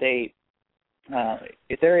Florida State,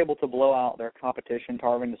 if they're able to blow out their competition,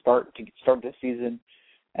 Tarvin, to start this season,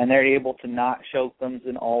 and they're able to not show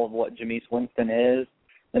Clemson all of what Jameis Winston is,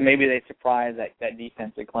 then maybe they surprise that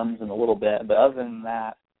defense at Clemson a little bit. But other than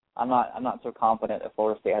that, I'm not so confident that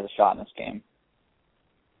Florida State has a shot in this game.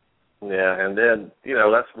 Yeah, and then,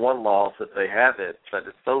 that's one loss if they have it, but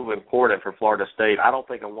it's so important for Florida State. I don't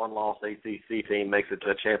think a one-loss ACC team makes it to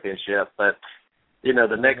a championship, but,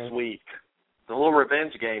 the next week, the little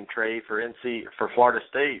revenge game trade for Florida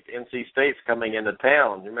State. NC State's coming into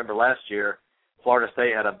town. You remember last year, Florida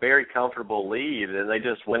State had a very comfortable lead, and they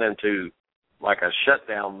just went into like a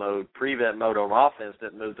shutdown mode, prevent mode on offense,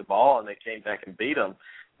 didn't move the ball, and they came back and beat them.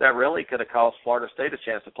 That really could have cost Florida State a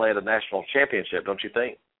chance to play at a national championship, don't you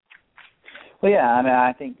think? Well, yeah,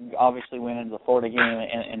 I think obviously went into the Florida game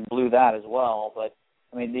and blew that as well. But,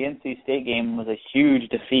 the NC State game was a huge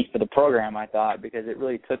defeat for the program, I thought, because it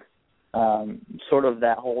really took sort of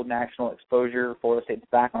that whole national exposure. Florida State's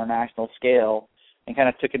back on a national scale and kind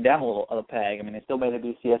of took it down a little of a peg. They still made a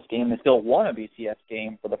BCS game. They still won a BCS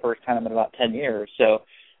game for the first time in about 10 years. So,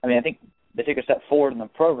 I think they took a step forward in the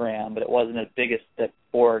program, but it wasn't as big a step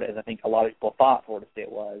forward as I think a lot of people thought Florida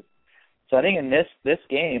State was. So I think in this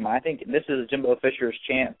game, I think this is Jimbo Fisher's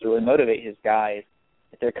chance to really motivate his guys.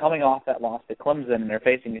 If they're coming off that loss to Clemson and they're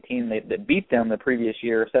facing a team that beat them the previous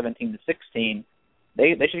year, 17-16,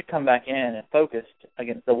 they should come back in and focused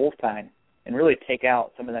against the Wolfpack and really take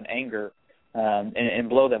out some of that anger and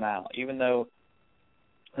blow them out. Even though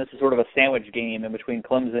this is sort of a sandwich game in between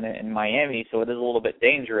Clemson and Miami, so it is a little bit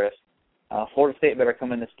dangerous, Florida State better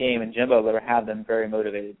come in this game, and Jimbo better have them very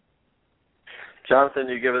motivated. Jonathan,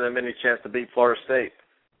 you giving them any chance to beat Florida State?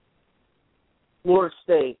 Florida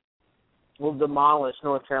State will demolish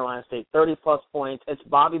North Carolina State, 30-plus points. It's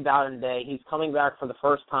Bobby Bowden Day. He's coming back for the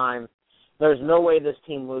first time. There's no way this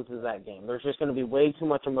team loses that game. There's just going to be way too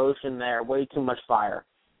much emotion there, way too much fire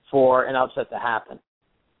for an upset to happen.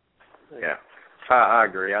 Yeah. I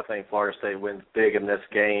agree. I think Florida State wins big in this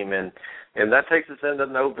game, and that takes us into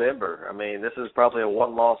November. I mean, this is probably a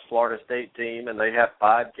one-loss Florida State team, and they have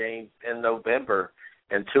 5 games in November,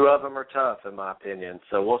 and 2 of them are tough, in my opinion.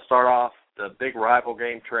 So we'll start off the big rival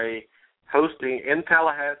game, Trey, hosting in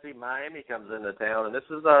Tallahassee. Miami comes into town, and this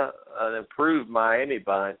is an improved Miami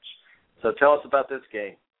bunch. So tell us about this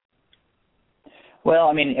game. Well,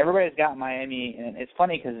 I mean, everybody's got Miami, and it's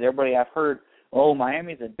funny because everybody I've heard,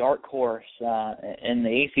 Miami's a dark horse in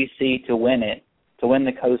the ACC to win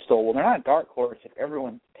the Coastal. Well, they're not a dark horse if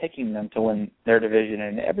everyone's picking them to win their division,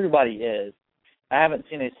 and everybody is. I haven't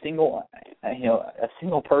seen a single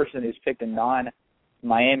person who's picked a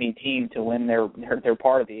non-Miami team to win their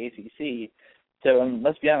part of the ACC. So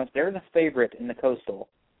let's be honest, they're the favorite in the Coastal.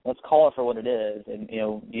 Let's call it for what it is. And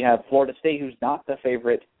you have Florida State, who's not the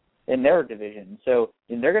favorite in their division. So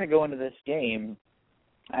they're going to go into this game,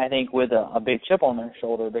 I think, with a big chip on their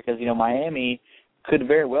shoulder because, Miami could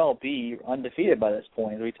very well be undefeated by this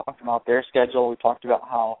point. We talked about their schedule. We talked about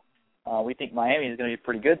how we think Miami is going to be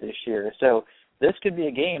pretty good this year. So this could be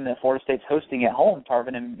a game that Florida State's hosting at home,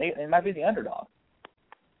 Tarvin, and it might be the underdog.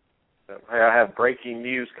 I have breaking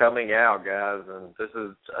news coming out, guys, and this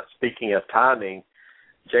is, speaking of timing,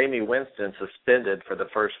 Jamie Winston suspended for the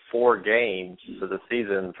first 4 games of the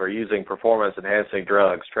season for using performance-enhancing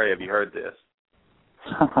drugs. Trey, have you heard this?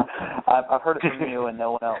 I've heard it from you and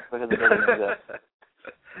no one else because it doesn't exist.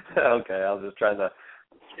 Okay, I was just trying to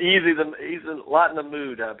lighten the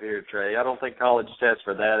mood up here, Trey. I don't think college tests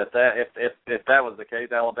for that. If that was the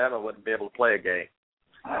case, Alabama wouldn't be able to play a game.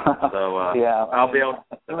 So yeah, I'll be on.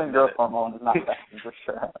 Doing growth hormone is not bad for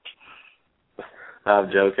sure.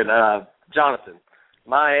 I'm joking. Jonathan,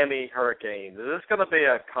 Miami Hurricanes. Is this going to be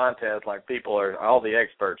a contest like all the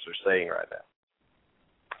experts are saying right now?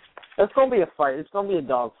 It's going to be a fight. It's going to be a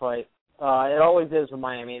dog fight. It always is with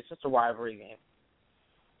Miami. It's just a rivalry game.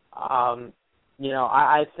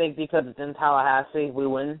 I think because it's in Tallahassee, we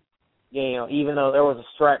win. Even though there was a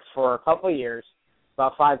stretch for a couple of years,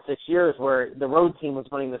 about 5-6 years, where the road team was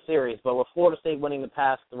winning the series. But with Florida State winning the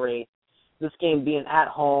past 3, this game being at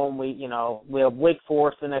home, we have Wake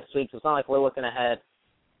Forest the next week, so it's not like we're looking ahead.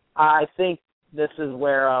 I think this is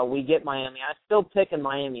where we get Miami. I'm still picking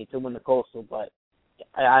Miami to win the Coastal, but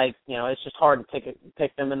it's just hard to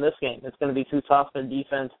pick them in this game. It's going to be too tough. Their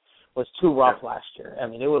defense was too rough last year. I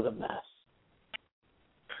mean, it was a mess.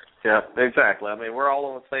 Yeah, exactly. I mean, we're all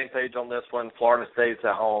on the same page on this one. Florida State's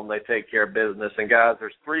at home. They take care of business. And, guys,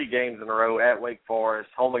 there's 3 games in a row at Wake Forest,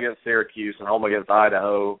 home against Syracuse, and home against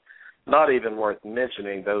Idaho. Not even worth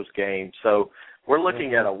mentioning those games. So we're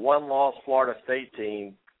looking at a one-loss Florida State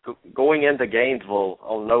team going into Gainesville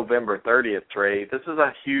on November 30th, Trey. This is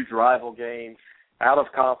a huge rival game, out of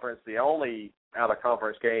conference, the only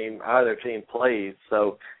out-of-conference game either team plays.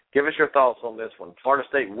 So give us your thoughts on this one. Florida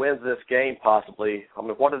State wins this game possibly. I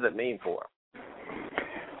mean, what does it mean for them?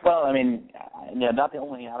 Well, I mean, not the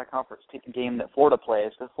only out-of-conference game that Florida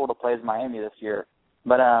plays, because Florida plays Miami this year.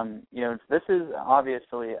 But, this is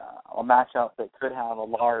obviously a matchup that could have a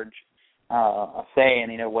large say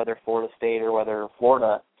in, whether Florida State or whether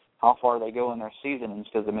Florida, how far they go in their seasons,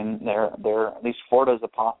 because, I mean, they're at least Florida is a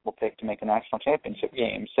possible pick to make a national championship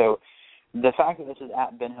game. So the fact that this is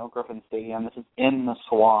at Ben Hill Griffin Stadium, this is in the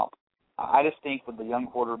Swamp, I just think with the young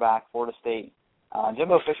quarterback, Florida State,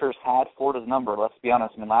 Jimbo Fisher's had Florida's number, let's be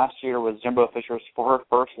honest. I mean, last year was Jimbo Fisher's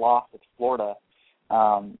first loss at Florida.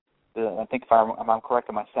 I think if I'm correct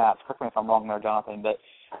in my stats, correct me if I'm wrong there, Jonathan, but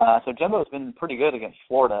so Jimbo's been pretty good against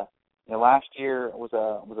Florida. Last year was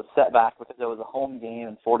a setback because it was a home game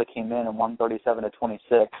and Florida came in and won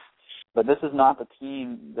 37-26. But this is not the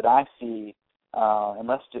team that I see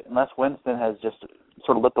unless Winston has just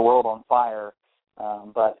sort of lit the world on fire.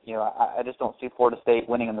 But I just don't see Florida State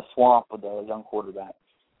winning in the Swamp with a young quarterback.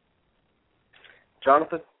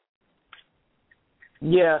 Jonathan?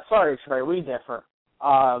 Yeah, sorry, Trey, we differ.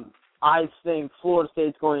 I think Florida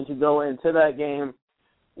State's going to go into that game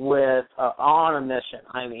with on a mission.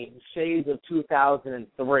 I mean, shades of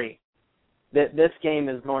 2003. This game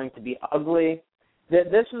is going to be ugly.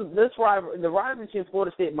 The rivalry between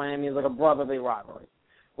Florida State and Miami is like a brotherly rivalry.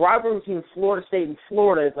 Rivalry between Florida State and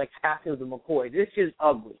Florida is like Haskins and McCoy. This is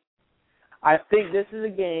ugly. I think this is a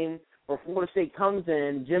game where Florida State comes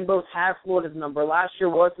in. Jimbo's had Florida's number. Last year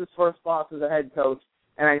was his first loss as a head coach,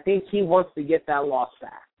 and I think he wants to get that loss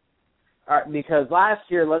back. All right, because last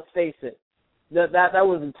year, let's face it, that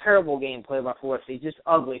was a terrible game played by Florida State, just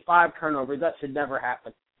ugly. 5 turnovers, that should never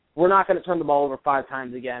happen. We're not going to turn the ball over 5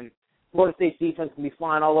 times again. Florida State's defense can be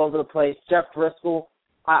flying all over the place. Jeff Driscoll,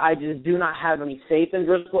 I just do not have any faith in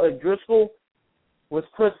Driscoll. If Driscoll was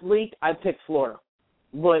Chris Leak, I'd pick Florida.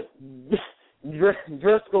 But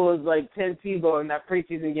Driscoll is like Tim Tebow in that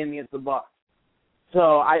preseason game against the Bucs.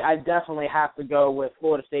 So I definitely have to go with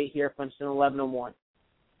Florida State here, finishing 11-1.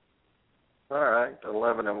 All right,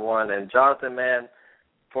 11-1. And Jonathan, man,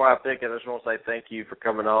 before I pick it, I just want to say thank you for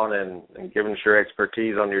coming on and giving us your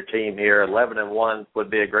expertise on your team here. 11-1 would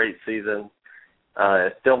be a great season.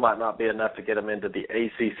 It still might not be enough to get them into the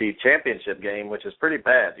ACC championship game, which is pretty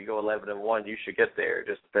bad. You go 11-1, you should get there. It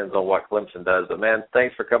just depends on what Clemson does. But, man,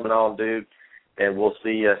 thanks for coming on, dude. And we'll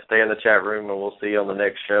see you. Stay in the chat room, and we'll see you on the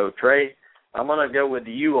next show. Trey, I'm going to go with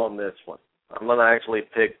you on this one. I'm going to actually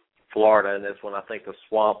pick Florida in this one. I think the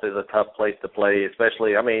Swamp is a tough place to play,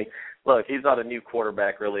 especially, I mean, look, he's not a new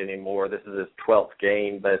quarterback really anymore. This is his 12th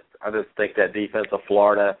game, but I just think that defense of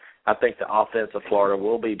Florida, I think the offense of Florida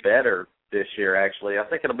will be better this year, actually. I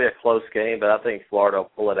think it'll be a close game, but I think Florida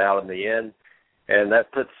will pull it out in the end. And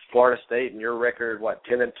that puts Florida State in your record,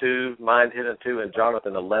 10-2, mine 10-2, and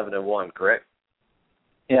Jonathan 11-1, correct?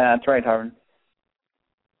 Yeah, that's right, Harvin.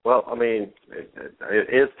 Well, I mean,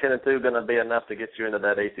 is 10-2 going to be enough to get you into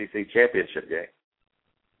that ACC championship game?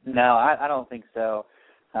 No, I don't think so.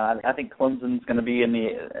 I think Clemson's going to be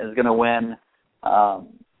is going to win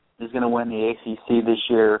the ACC this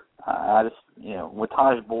year. I just, with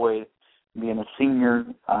Taj Boyd being a senior,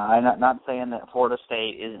 I'm not saying that Florida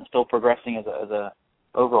State isn't still progressing as a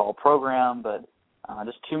overall program, but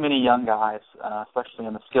just too many young guys, especially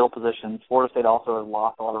in the skill positions. Florida State also has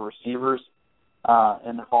lost a lot of receivers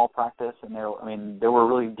in the fall practice, and they were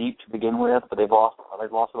really deep to begin with, but they've lost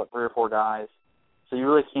about 3 or 4 guys. So you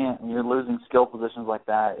really can't. When you're losing skill positions like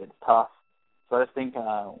that, it's tough. So I just think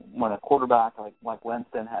when a quarterback like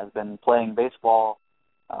Winston has been playing baseball,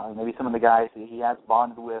 maybe some of the guys that he has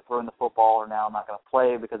bonded with throwing the football are now not going to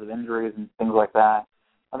play because of injuries and things like that.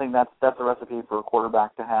 I think that's a recipe for a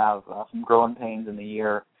quarterback to have some growing pains in the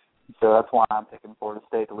year. So that's why I'm picking Florida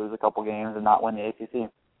State to lose a couple games and not win the ACC.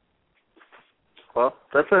 Well,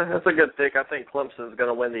 that's a good pick. I think Clemson's going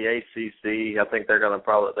to win the ACC. I think they're going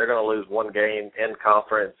to lose one game in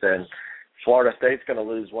conference, and Florida State's going to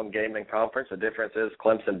lose one game in conference. The difference is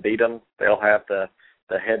Clemson beat them. They'll have the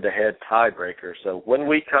head-to-head tiebreaker. So when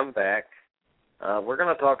we come back, we're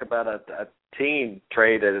going to talk about a team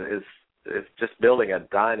trade that is just building a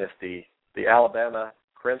dynasty. The Alabama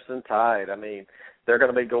Crimson Tide. I mean, they're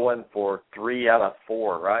going to be going for 3 out of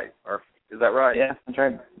 4, right? Or is that right? Yeah, that's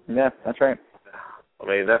right. Yeah, that's right. I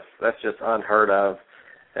mean, that's just unheard of,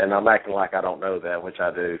 and I'm acting like I don't know that, which I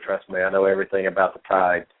do. Trust me, I know everything about the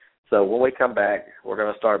Tide. So when we come back, we're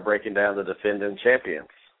going to start breaking down the defending champions.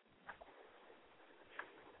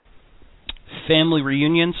 Family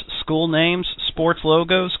reunions, school names, sports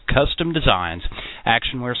logos, custom designs.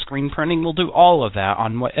 Actionwear Screen Printing will do all of that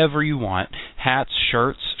on whatever you want. Hats,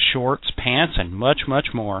 shirts, shorts, pants, and much,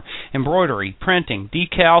 much more. Embroidery, printing,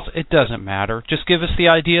 decals, it doesn't matter. Just give us the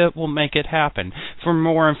idea, we'll make it happen. For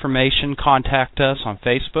more information, contact us on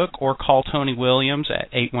Facebook or call Tony Williams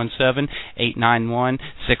at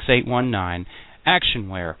 817-891-6819.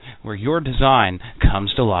 Actionwear, where your design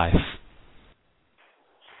comes to life.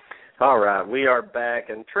 All right, we are back.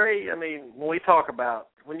 And Trey, I mean, when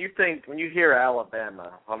you hear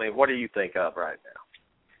Alabama, I mean, what do you think of right now?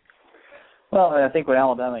 Well, I think with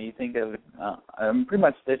Alabama, you think of pretty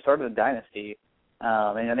much they started a dynasty.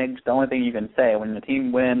 And I think the only thing you can say when the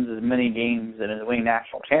team wins as many games and is winning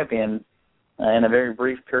national champions in a very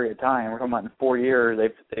brief period of time, we're talking about in 4 years,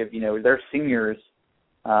 they've their seniors.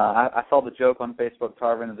 I saw the joke on Facebook,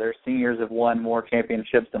 Tarvin, that their seniors have won more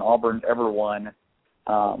championships than Auburn's ever won.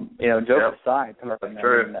 Joke aside, Tarvin,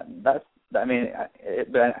 true. I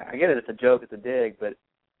get it. It's a joke. It's a dig, but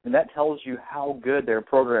that tells you how good their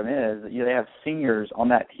program is. They have seniors on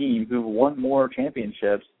that team who've won more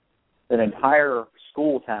championships than entire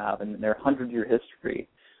schools have in their 100-year history.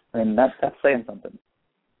 I mean, that's saying something.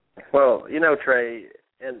 Well, Trey,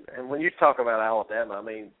 and when you talk about Alabama, I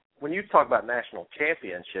mean, when you talk about national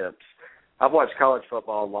championships, I've watched college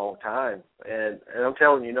football a long time, and I'm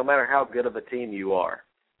telling you, no matter how good of a team you are,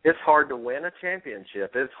 it's hard to win a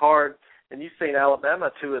championship. It's hard, and you've seen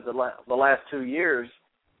Alabama, the last 2 years,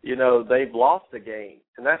 they've lost a game,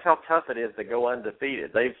 and that's how tough it is to go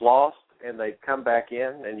undefeated. They've lost, and they've come back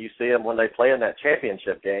in, and you see them when they play in that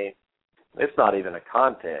championship game. It's not even a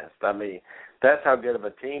contest. I mean, that's how good of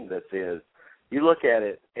a team this is. You look at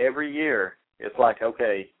it every year, it's like,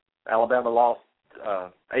 okay, Alabama lost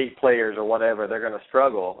 8 players or whatever, they're going to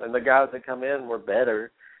struggle. And the guys that come in were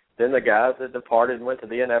better than the guys that departed and went to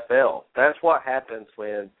the NFL. That's what happens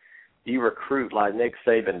when you recruit like Nick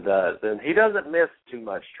Saban does. And he doesn't miss too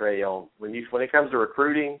much, Trey, when it comes to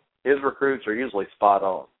recruiting, his recruits are usually spot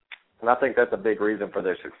on. And I think that's a big reason for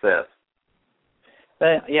their success.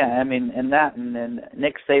 But yeah, I mean, and then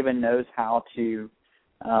Nick Saban knows how to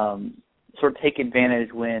sort of take advantage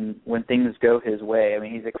when things go his way. I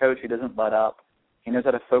mean, he's a coach who doesn't let up. He knows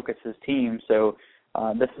how to focus his team. So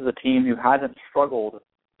this is a team who hasn't struggled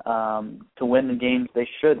to win the games they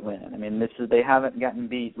should win. I mean, they haven't gotten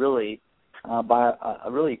beat really by a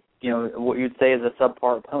really, what you'd say is a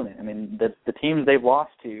subpar opponent. I mean, the teams they've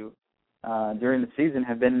lost to during the season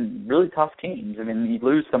have been really tough teams. I mean, you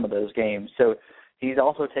lose some of those games. So he's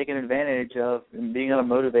also taken advantage of being able to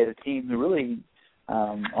motivate a team who really,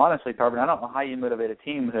 honestly, Tarvin, I don't know how you motivate a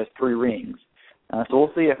team who has 3 rings. So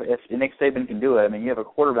we'll see if Nick Saban can do it. I mean, you have a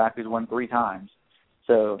quarterback who's won 3 times.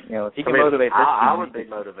 So, if he can motivate this team. I would be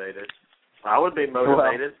motivated. I would be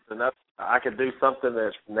motivated enough. I could do something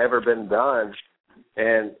that's never been done.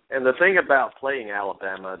 And the thing about playing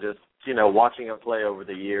Alabama, just, watching them play over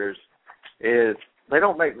the years, is they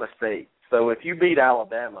don't make mistakes. So if you beat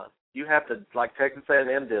Alabama, you have to, like Texas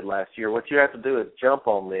A&M did last year, what you have to do is jump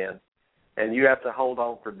on them, and you have to hold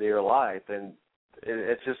on for dear life. And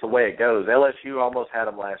it's just the way it goes. LSU almost had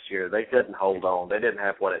them last year. They couldn't hold on. They didn't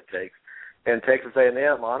have what it takes. And Texas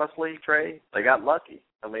A&M, honestly, Trey, they got lucky.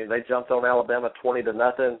 I mean, they jumped on Alabama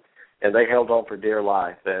 20-0, and they held on for dear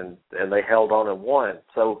life, and they held on and won.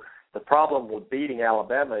 So the problem with beating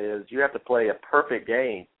Alabama is you have to play a perfect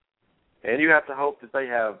game, and you have to hope that they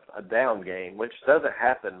have a down game, which doesn't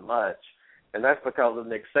happen much, and that's because of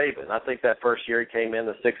Nick Saban. I think that first year he came in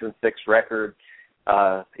the 6-6 record.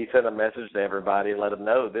 He sent a message to everybody and let them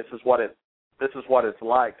know this is what it's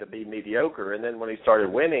like to be mediocre. And then when he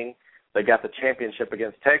started winning, they got the championship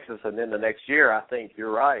against Texas, and then the next year, I think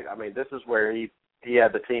you're right. I mean, this is where he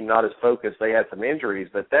had the team not as focused. They had some injuries,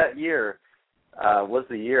 but that year was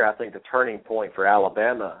the year, I think, the turning point for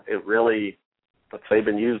Alabama. It really,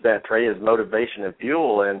 Saban used that, Trey, as motivation and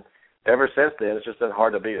fuel, and ever since then, it's just been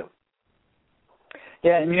hard to beat them.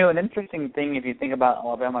 Yeah, and, an interesting thing if you think about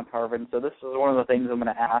Alabama, Tarvin, so this is one of the things I'm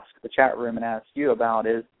going to ask the chat room and ask you about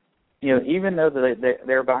is, even though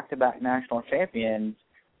they're back-to-back national champions,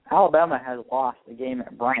 Alabama has lost a game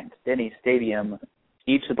at Bryant-Denny Stadium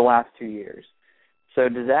each of the last 2 years. So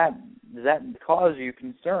does that cause you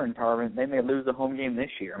concern, Tarvin? They may lose a home game this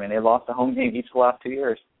year. I mean, they lost a home game each of the last 2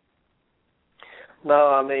 years. No,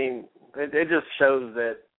 I mean, it just shows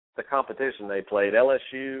that the competition they played.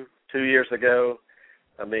 LSU 2 years ago,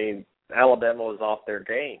 I mean, Alabama was off their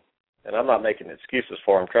game. And I'm not making excuses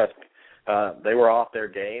for them, trust me. They were off their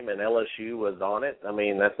game, and LSU was on it. I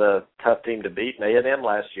mean, that's a tough team to beat. And A&M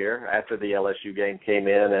last year, after the LSU game came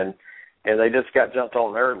in, and they just got jumped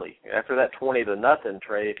on early. After that 20-0,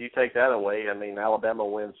 Trey, if you take that away, I mean, Alabama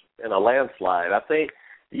wins in a landslide. I think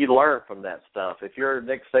you learn from that stuff. If you're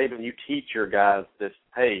Nick Saban, you teach your guys this,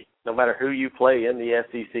 hey, no matter who you play in the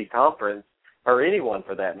SEC conference, or anyone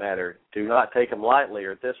for that matter, do not take them lightly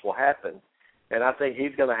or this will happen. And I think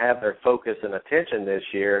he's going to have their focus and attention this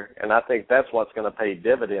year, and I think that's what's going to pay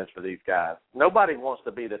dividends for these guys. Nobody wants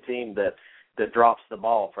to be the team that drops the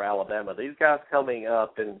ball for Alabama. These guys coming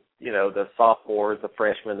up and, the sophomores, the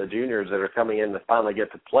freshmen, the juniors that are coming in to finally get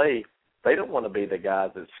to play, they don't want to be the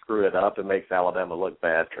guys that screw it up and makes Alabama look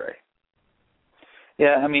bad, Trey.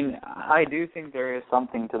 Yeah, I mean, I do think there is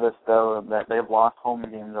something to this, though, that they've lost home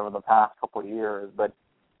games over the past couple of years, but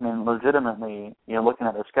I mean, legitimately, looking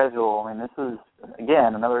at their schedule, I mean, this is,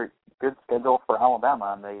 again, another good schedule for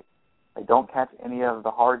Alabama. And they don't catch any of the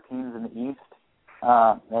hard teams in the East.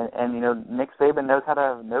 And Nick Saban knows how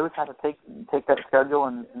to take that schedule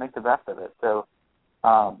and make the best of it. So,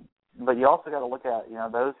 but you also got to look at,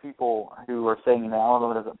 those people who are saying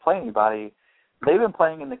Alabama doesn't play anybody. They've been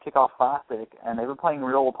playing in the Kickoff Classic, and they've been playing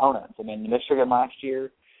real opponents. I mean, Michigan last year,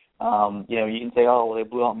 you can say, oh, well, they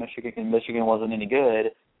blew out Michigan and Michigan wasn't any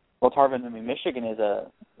good. Well, Tarvin, I mean, Michigan is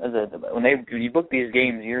when you book these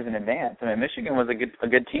games years in advance. I mean, Michigan was a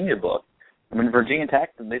good team to book. I mean, Virginia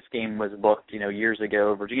Tech, this game was booked, years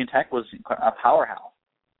ago. Virginia Tech was a powerhouse.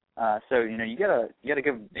 So you gotta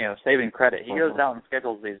give Saban credit. He goes out and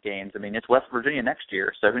schedules these games. I mean, it's West Virginia next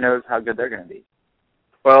year, so who knows how good they're going to be.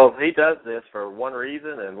 Well, he does this for one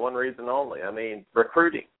reason and one reason only. I mean,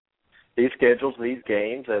 recruiting. He schedules these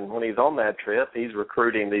games, and when he's on that trip, he's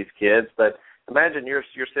recruiting these kids. But imagine you're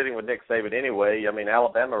sitting with Nick Saban anyway. I mean,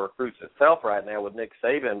 Alabama recruits itself right now with Nick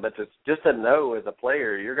Saban, but just to know as a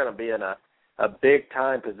player you're going to be in a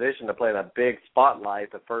big-time position to play in a big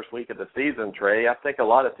spotlight the first week of the season, Trey. I think a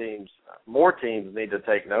lot of more teams need to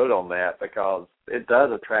take note on that because it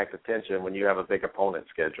does attract attention when you have a big opponent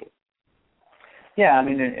scheduled. Yeah, I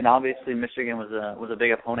mean, and obviously Michigan was a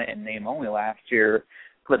big opponent in name only last year.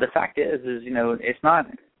 But the fact is it's not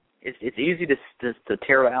it's easy to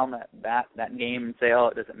tear down that game and say, oh,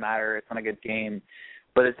 it doesn't matter, it's not a good game.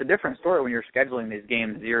 But it's a different story when you're scheduling these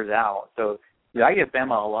games years out. So I give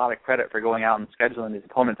Bama a lot of credit for going out and scheduling these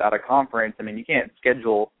opponents out of conference. I mean, you can't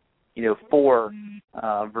schedule 4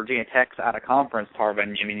 Virginia Techs out of conference,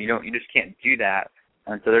 Tarvin. I mean, you just can't do that.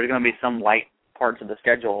 And so there's going to be some light parts of the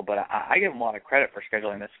schedule, but I give them a lot of credit for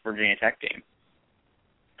scheduling this Virginia Tech game.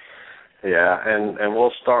 Yeah, and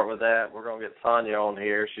we'll start with that. We're going to get Sonia on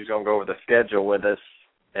here. She's going to go over the schedule with us,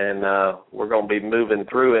 and we're going to be moving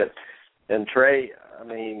through it. And Trey, I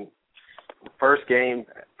mean, first game,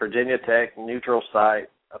 Virginia Tech, neutral site.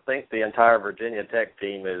 I think the entire Virginia Tech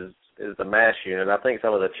team is the MASH unit. I think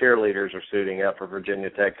some of the cheerleaders are suiting up for Virginia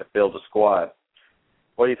Tech to field the squad.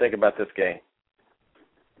 What do you think about this game?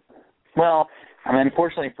 Well, I mean,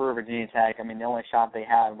 unfortunately for Virginia Tech, I mean, the only shot they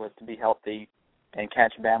had was to be healthy and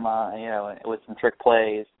catch Bama, with some trick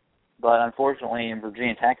plays. But unfortunately, in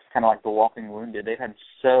Virginia Tech, it's kind of like the walking wounded. They've had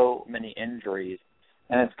so many injuries,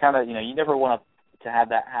 and it's kind of, you never want to have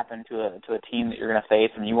that happen to a team that you're going to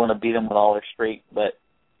face, and you want to beat them with all their strength. But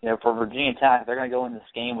for Virginia Tech, they're going to go in this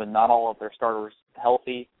game with not all of their starters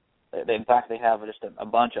healthy. In fact, they have just a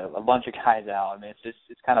bunch of guys out. I mean,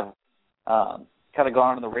 it's kind of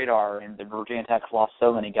gone under the radar, and the Virginia Tech's lost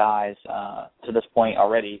so many guys to this point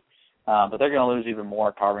already. But they're going to lose even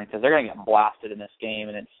more, Tarvin, because they're going to get blasted in this game,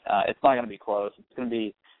 and it's not going to be close. It's going to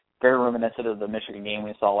be very reminiscent of the Michigan game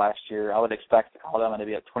we saw last year. I would expect Alabama to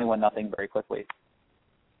be up 21-0 very quickly.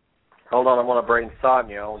 Hold on, I want to bring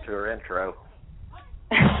Sonia on to her intro.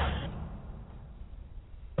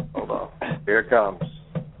 Hold on. Here it comes.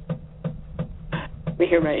 Let me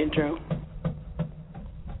hear my intro.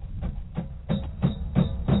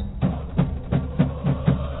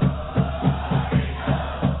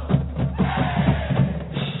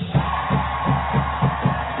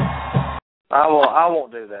 I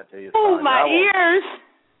won't do that to you, Sonia. Oh, my ears.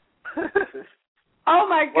 Oh,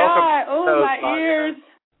 my God. Oh, my ears.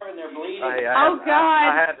 They're bleeding.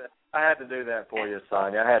 God. I had to do that for you,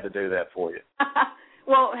 Sonia. I had to do that for you.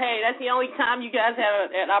 Well, hey, that's the only time you guys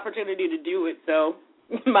have an opportunity to do it, so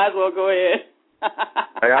you might as well go ahead.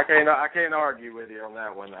 Hey, I can't argue with you on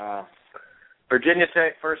that one. Virginia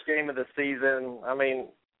Tech, first game of the season. I mean,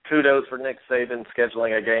 kudos for Nick Saban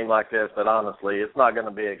scheduling a game like this, but honestly, it's not going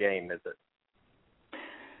to be a game, is it?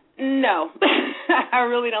 No, I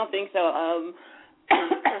really don't think so.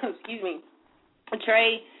 Excuse me.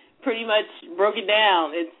 Trey pretty much broke it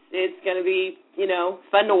down. It's going to be,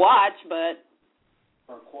 fun to watch, but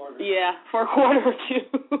for a quarter. Yeah, for a quarter or two.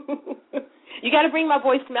 You got to bring my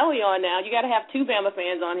boy Smelly on now. You got to have 2 Bama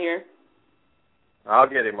fans on here. I'll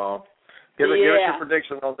get him on. Give us your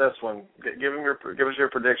prediction on this one. Give us your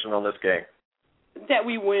prediction on this game. That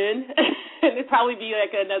we win. It'd probably be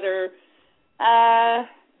like another.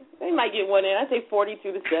 They might get one in. I'd say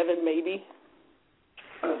 42-7, maybe.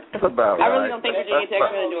 That's about right. I really don't think Virginia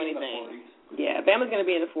Tech's going to do anything. Yeah, Bama's going to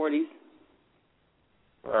be in the 40s.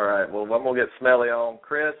 All right. Well, I'm going to get Smelly on.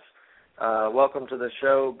 Chris, welcome to the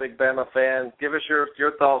show, big Bama fan. Give us your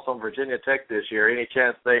thoughts on Virginia Tech this year. Any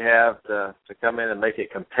chance they have to come in and make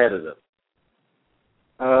it competitive?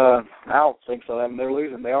 I don't think so. I mean, they're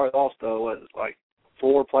losing. They already lost,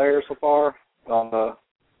 4 players so far.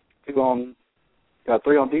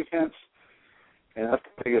 3 on defense, and that's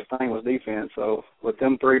the biggest thing was defense. So with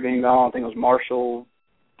them 3 being gone, I think it was Marshall,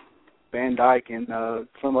 Van Dyke, and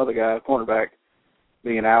some other guy, cornerback,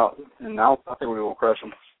 being out. And I think we're going to crush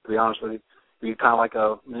them, to be honest with you. Be kind of like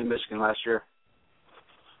Michigan last year.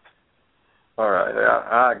 All right.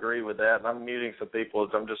 I agree with that. And I'm muting some people.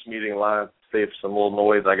 I'm just muting line to see if some little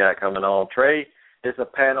noise I got coming on. Trey, it's a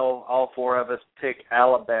panel. All 4 of us pick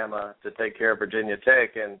Alabama to take care of Virginia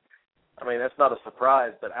Tech. And, I mean, that's not a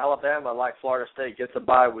surprise, but Alabama, like Florida State, gets a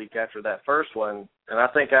bye week after that first one. And I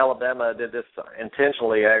think Alabama did this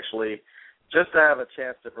intentionally, actually, just to have a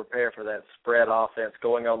chance to prepare for that spread offense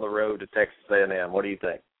going on the road to Texas A&M. What do you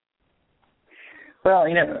think? Well,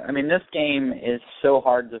 this game is so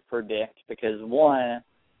hard to predict because, one,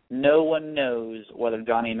 no one knows whether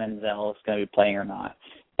Johnny Manziel is going to be playing or not.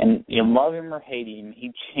 And love him or hate him,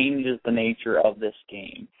 he changes the nature of this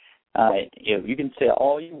game. You can say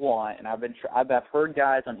all you want, and I've heard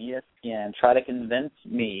guys on ESPN try to convince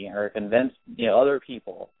me or convince other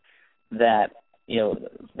people that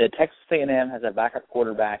that Texas A&M has a backup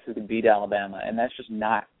quarterback who can beat Alabama, and that's just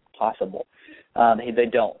not possible. They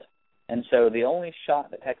don't. And so the only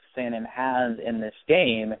shot that Texas A&M has in this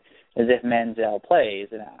game is if Manziel plays.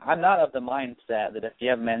 And I'm not of the mindset that if you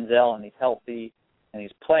have Manziel and he's healthy and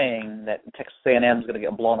he's playing, that Texas A&M is going to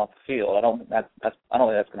get blown off the field. I don't think that's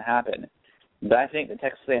going to happen. But I think that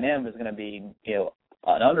Texas A&M is going to be,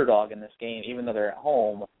 an underdog in this game, even though they're at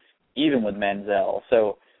home, even with Manziel.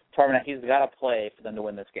 So Tarman, he's got to play for them to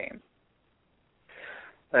win this game.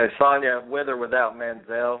 Hey, Sonia, with or without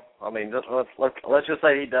Manziel, I mean, let's just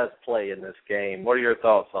say he does play in this game. What are your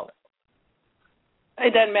thoughts on it?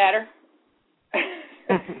 It doesn't matter.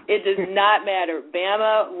 It does not matter.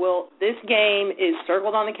 Bama will. This game is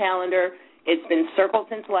circled on the calendar. It's been circled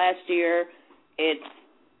since last year.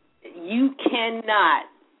 You cannot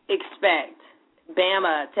expect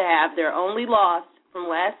Bama to have their only loss from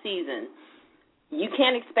last season. You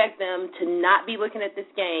can't expect them to not be looking at this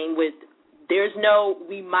game with, there's no,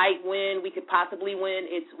 we might win, we could possibly win.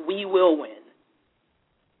 It's, we will win.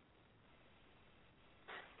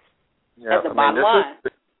 Yeah, That's the bottom line.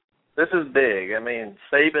 This is big. I mean,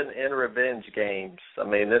 Saban in revenge games. I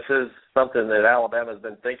mean, this is something that Alabama's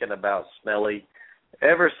been thinking about, Smelly,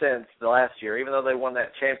 ever since the last year. Even though they won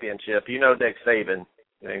that championship, you know Nick Saban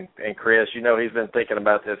and Chris, you know he's been thinking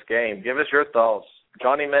about this game. Give us your thoughts.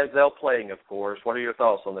 Johnny Manziel playing, of course. What are your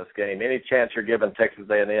thoughts on this game? Any chance you're giving Texas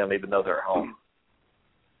A&M, even though they're at home?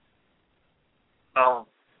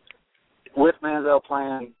 With Manziel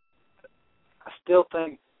playing, I still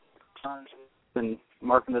think John's been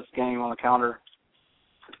marking this game on the calendar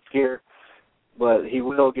here, but he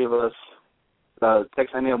will give us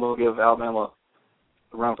Texas A&M will give Alabama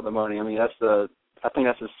a run for the money. I mean, I think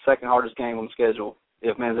that's the second hardest game on the schedule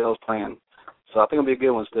if Manziel's playing. So I think it'll be a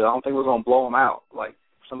good one still. I don't think we're going to blow them out like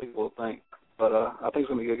some people think, but I think it's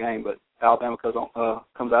going to be a good game. But Alabama comes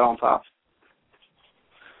out on top.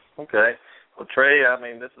 Okay. Well, Trey, I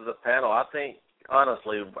mean, this is a panel. I think,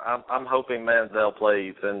 honestly, I'm hoping Manziel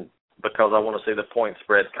plays, and because I want to see the point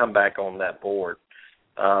spread come back on that board.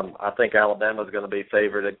 I think Alabama's going to be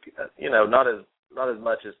favored, not as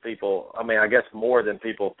much as people, I mean, I guess more than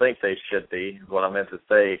people think they should be, is what I meant to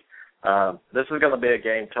say. This is going to be a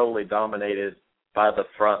game totally dominated by the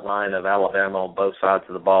front line of Alabama on both sides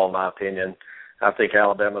of the ball, in my opinion. I think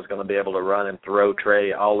Alabama's going to be able to run and throw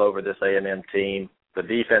Trey all over this A&M team. The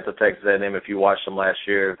defense of Texas A&M, if you watched them last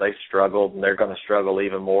year, they struggled, and they're going to struggle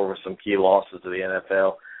even more with some key losses to the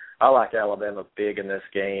NFL. I like Alabama big in this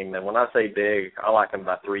game, and when I say big, I like them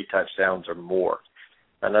by 3 touchdowns or more.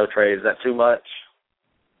 I know, Trey, is that too much?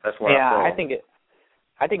 That's what I think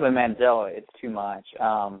with Manziel, it's too much.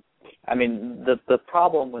 I mean, the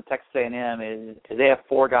problem with Texas A&M is they have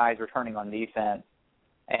 4 guys returning on defense,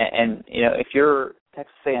 and if you're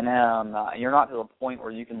Texas A&M, you're not to the point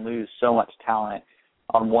where you can lose so much talent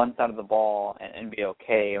on one side of the ball and be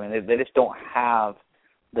okay. I mean, they just don't have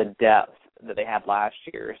the depth that they had last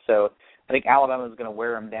year. So I think Alabama's going to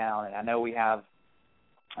wear them down, and I know we have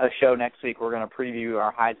a show next week. We're going to preview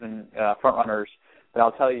our Heisman frontrunners, but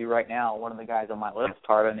I'll tell you right now, one of the guys on my list,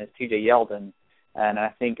 Tarvin, is T.J. Yeldon. And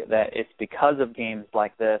I think that it's because of games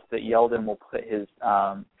like this that Yeldon will put his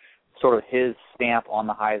sort of his stamp on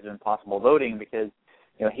the Heisman possible voting, because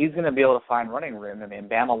he's going to be able to find running room. I mean,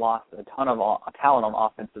 Bama lost a ton of talent on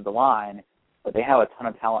offensive line, but they have a ton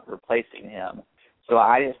of talent replacing him. So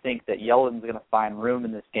I just think that Yeldon's going to find room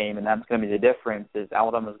in this game, and that's going to be the difference, is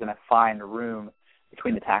Alabama's going to find room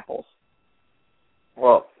between the tackles.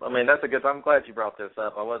 Well, I mean, that's a good – I'm glad you brought this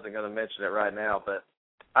up. I wasn't going to mention it right now, but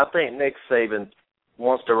I think Nick Saban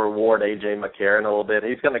wants to reward A.J. McCarron a little bit.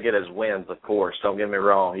 He's going to get his wins, of course. Don't get me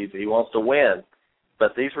wrong. He wants to win.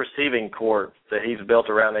 But these receiving corps that he's built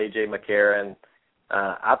around A.J. McCarron,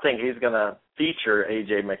 I think he's going to feature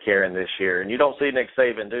A.J. McCarron this year. And you don't see Nick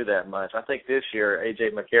Saban do that much. I think this year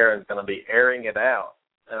A.J. McCarron's going to be airing it out.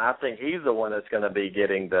 And I think he's the one that's going to be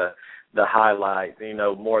getting the highlight,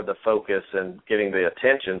 more of the focus and getting the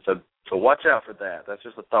attention. So watch out for that. That's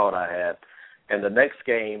just a thought I had. And the next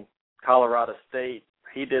game, Colorado State,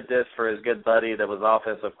 he did this for his good buddy that was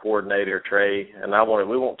offensive coordinator, Trey. And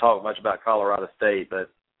we won't talk much about Colorado State, but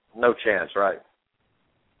no chance, right?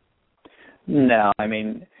 No, I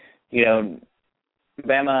mean,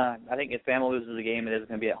 Bama, I think if Bama loses the game, it is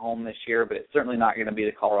going to be at home this year, but it's certainly not going to be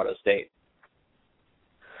the Colorado State.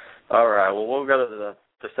 All right, well, we'll go to the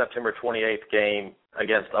September 28th game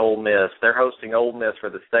against Ole Miss. They're hosting Ole Miss for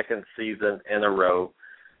the second season in a row.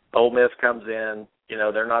 Ole Miss comes in,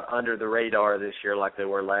 they're not under the radar this year like they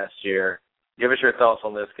were last year. Give us your thoughts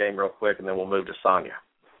on this game real quick, and then we'll move to Sonia.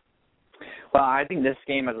 Well, I think this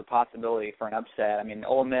game has a possibility for an upset. I mean,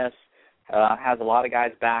 Ole Miss has a lot of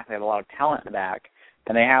guys back. They have a lot of talent back,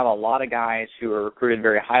 and they have a lot of guys who are recruited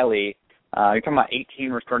very highly. You're talking about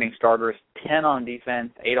 18 returning starters, 10 on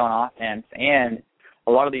defense, 8 on offense, and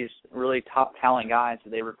a lot of these really top talent guys that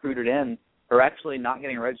they recruited in are actually not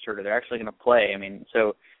getting redshirted. They're actually going to play. I mean,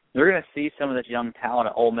 so they're going to see some of this young talent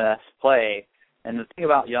at Ole Miss play. And the thing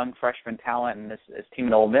about young freshman talent and this team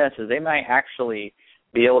at Ole Miss is they might actually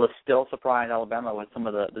be able to still surprise Alabama with some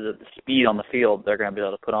of the speed on the field they're going to be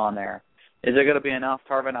able to put on there. Is there going to be enough,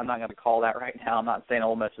 Tarvin? I'm not going to call that right now. I'm not saying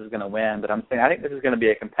Ole Miss is going to win, but I'm saying I think this is going to be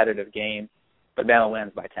a competitive game, but Bama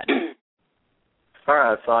wins by 10. All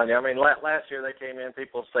right, Sonia. I mean, last year they came in,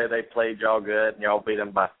 people say they played y'all good, and y'all beat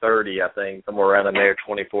them by 30, I think, somewhere around in there,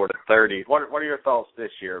 24-30. What are your thoughts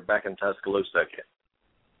this year back in Tuscaloosa again?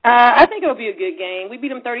 I think it'll be a good game. We beat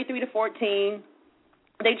them 33-14.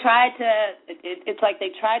 They tried to. It's like they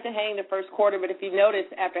tried to hang the first quarter, but if you notice,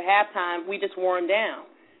 after halftime, we just wore them down.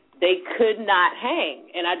 They could not hang,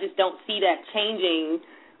 and I just don't see that changing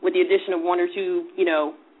with the addition of one or two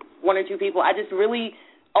people. I just really,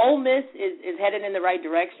 Ole Miss is headed in the right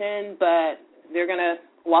direction, but they're gonna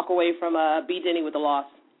walk away from beat Denny with a loss.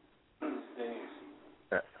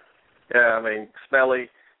 Yeah, I mean, Smelly.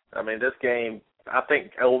 I mean, this game. I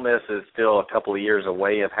think Ole Miss is still a couple of years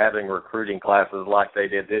away of having recruiting classes like they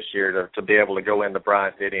did this year to be able to go into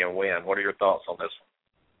Bryant-Denny and win. What are your thoughts on this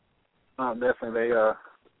one? Definitely.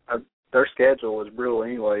 Their schedule is brutal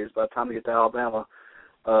anyways. By the time they get to Alabama,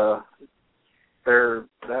 that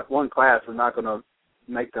one class is not going to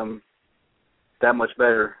make them that much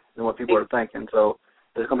better than what people are thinking. So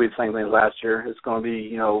it's going to be the same thing as last year. It's going to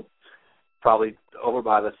be, probably over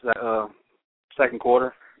by the second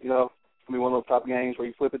quarter, It's going to be one of those type of games where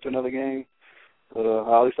you flip it to another game. But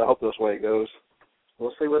at least I hope that's the way it goes.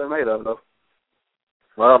 We'll see what they're made of, though.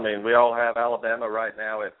 Well, I mean, we all have Alabama right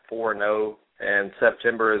now at 4-0, and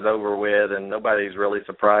September is over with, and nobody's really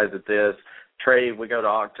surprised at this. Trey, we go to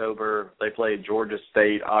October. They play Georgia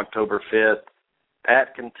State October 5th,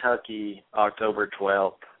 at Kentucky October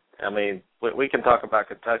 12th. I mean, we can talk about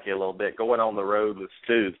Kentucky a little bit, going on the road with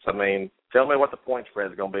Stoops. I mean, tell me what the point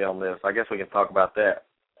spread is going to be on this. I guess we can talk about that.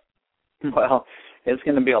 Well, it's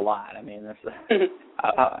going to be a lot. I mean, it's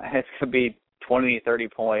going to be 20, 30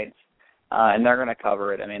 points, and they're going to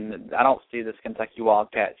cover it. I mean, I don't see this Kentucky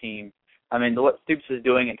Wildcat team. I mean, what Stoops is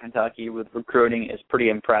doing at Kentucky with recruiting is pretty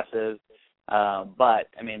impressive. But,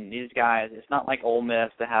 I mean, these guys, it's not like Ole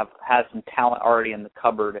Miss that has some talent already in the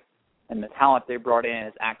cupboard, and the talent they brought in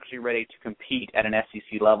is actually ready to compete at an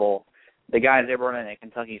SEC level. The guys they brought in at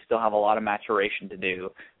Kentucky still have a lot of maturation to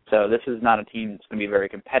do. So this is not a team that's going to be very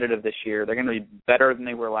competitive this year. They're going to be better than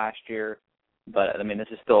they were last year. But, I mean, this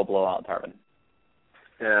is still a blowout, Tarvin.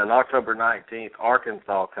 Yeah, and October 19th,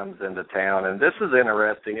 Arkansas comes into town. And this is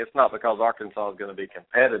interesting. It's not because Arkansas is going to be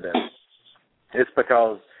competitive. It's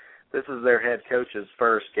because this is their head coach's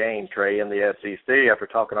first game, Trey, in the SEC after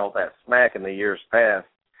talking all that smack in the years past.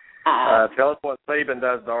 Tell us what Saban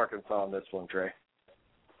does to Arkansas in this one, Trey.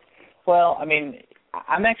 Well, I mean,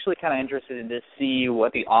 I'm actually kind of interested to see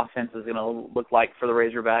what the offense is going to look like for the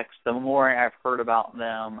Razorbacks. The more I've heard about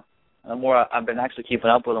them, the more I've been actually keeping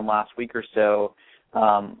up with them last week or so.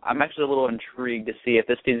 I'm actually a little intrigued to see if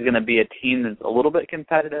this team is going to be a team that's a little bit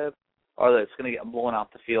competitive or that's going to get blown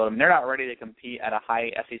off the field. I mean, they're not ready to compete at a high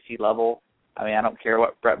SEC level. I mean, I don't care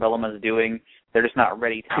what Brett Bielema is doing. They're just not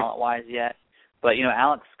ready talent-wise yet. But,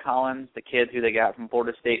 Alex Collins, the kid who they got from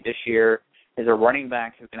Florida State this year, is a running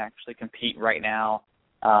back who can actually compete right now.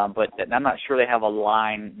 But I'm not sure they have a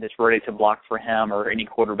line that's ready to block for him or any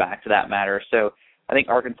quarterback for that matter. So I think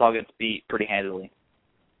Arkansas gets beat pretty handily.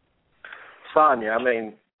 Sonia, I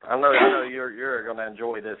mean, I know you're going to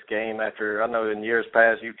enjoy this game after, I know in years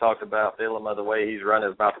past you talked about Bielema, the way he's run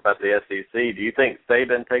his mouth about the SEC. Do you think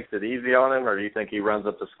Saban takes it easy on him, or do you think he runs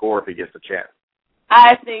up the score if he gets a chance?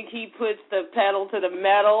 I think he puts the pedal to the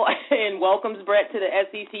metal and welcomes Brett to the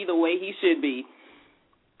SEC the way he should be.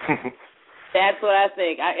 That's what I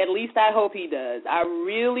think. At least I hope he does. I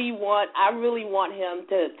really want him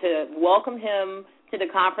to welcome him to the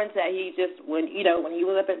conference that he just when he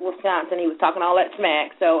was up at Wisconsin, he was talking all that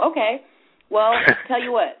smack. So okay, well, tell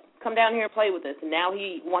you what, come down here and play with us. And now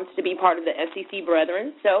he wants to be part of the SEC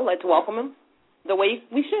brethren. So let's welcome him the way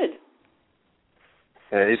we should.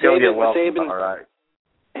 Yeah, he's going to get welcomed, all right.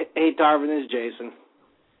 Hey, Tarvin, this is Jason.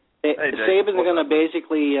 Hey, Jason. Saban's going to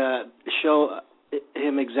basically show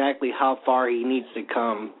him exactly how far he needs to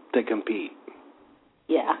come to compete.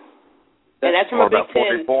 Yeah. And that's from a Big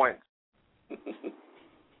Ten. 40 points.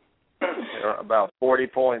 About 40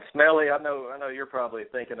 points. Smelly, I know you're probably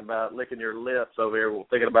thinking about licking your lips over here,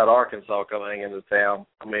 thinking about Arkansas coming into town.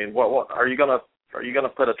 I mean, what are you gonna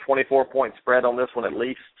put a 24-point spread on this one at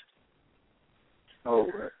least? Oh,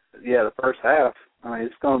 yeah, the first half. I mean,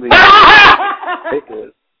 it's going to be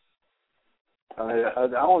ridiculous. I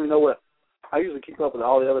don't even know what. I usually keep up with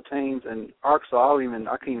all the other teams, and Arkansas,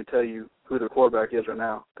 I can't even tell you who their quarterback is right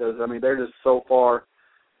now because I mean they're just so far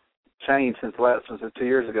changed since 2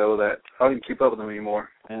 years ago that I don't even keep up with them anymore.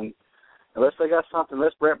 And unless they got something,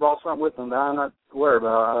 unless Brett brought something with them that I'm not aware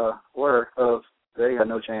of, they got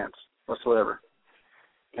no chance whatsoever.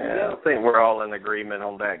 Yeah, I think we're all in agreement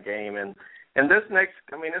on that game. And this next,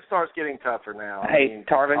 it starts getting tougher now. Hey,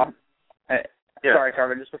 Tarvin. Yeah. Sorry,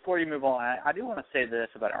 Tarvin, just before you move on, I do want to say this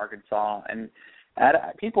about Arkansas. And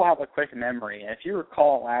people have a quick memory. And if you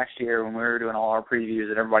recall last year when we were doing all our previews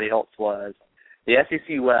and everybody else was, the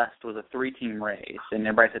SEC West was a 3-team race. And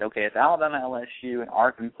everybody said, okay, it's Alabama, LSU, and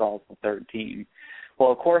Arkansas is the third team.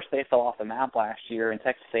 Well, of course, they fell off the map last year, and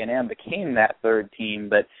Texas A&M became that third team.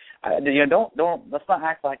 But let's not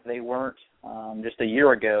act like they weren't just a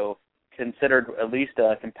year ago considered at least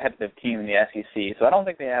a competitive team in the SEC. So I don't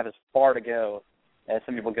think they have as far to go as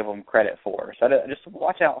some people give them credit for. So just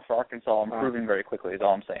watch out for Arkansas improving very quickly is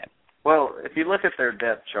all I'm saying. Well, if you look at their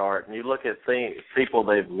depth chart and you look at people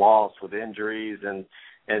they've lost with injuries and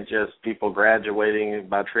just people graduating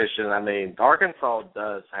by attrition, Arkansas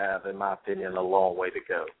does have, in my opinion, a long way to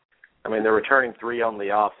go. They're returning 3 on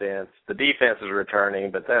the offense. The defense is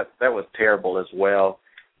returning, but that was terrible as well.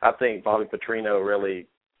 I think Bobby Petrino really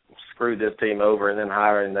screwed this team over and then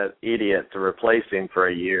hiring that idiot to replace him for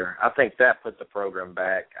a year. I think that put the program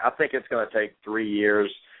back. I think it's going to take 3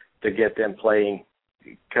 years to get them playing,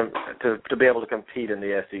 to be able to compete in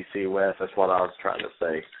the SEC West. That's what I was trying to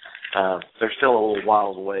say. They're still a little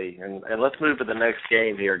while away. And let's move to the next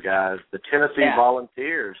game here, guys. The Tennessee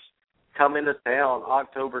Volunteers come into town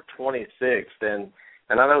October 26th, and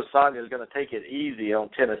I know Sonia's going to take it easy on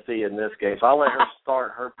Tennessee in this game, so I'll let her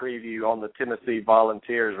start her preview on the Tennessee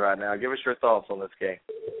Volunteers right now. Give us your thoughts on this game.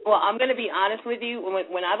 Well, I'm going to be honest with you.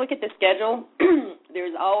 When I look at the schedule,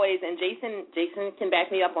 there's always, and Jason can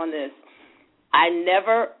back me up on this, I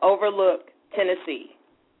never overlook Tennessee.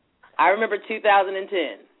 I remember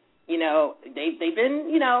 2010. They've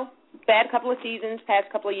been, bad couple of seasons,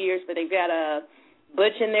 past couple of years, but they've got a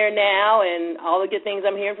Butch in there now and all the good things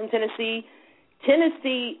I'm hearing from Tennessee.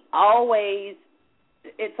 Tennessee always,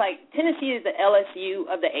 it's like Tennessee is the LSU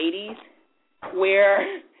of the 80s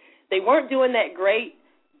where they weren't doing that great,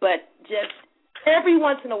 but just every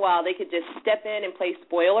once in a while they could just step in and play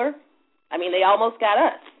spoiler. They almost got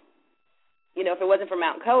us, if it wasn't for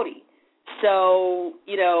Mount Cody. So,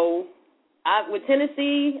 with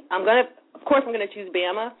Tennessee, I'm going to choose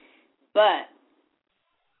Bama, but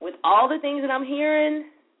with all the things that I'm hearing,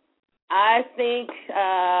 I think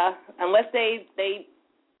unless they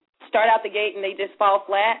start out the gate and they just fall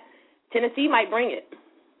flat, Tennessee might bring it.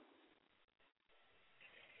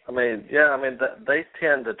 They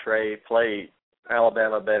tend to play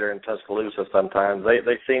Alabama better in Tuscaloosa sometimes.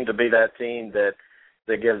 They seem to be that team that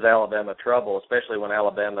gives Alabama trouble, especially when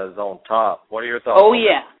Alabama is on top. What are your thoughts? Oh,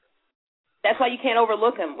 yeah. That's why you can't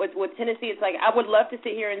overlook them. With Tennessee, it's like I would love to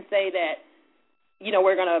sit here and say that,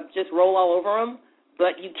 we're going to just roll all over them.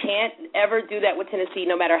 But you can't ever do that with Tennessee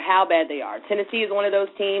no matter how bad they are. Tennessee is one of those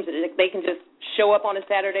teams that they can just show up on a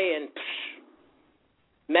Saturday and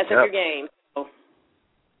mess up your game. So,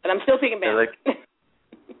 but I'm still picking Bama.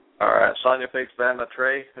 All right. Sonia picks Bama.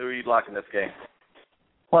 Trey, who are you liking this game?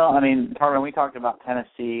 Well, Tarvin, we talked about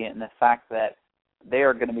Tennessee and the fact that they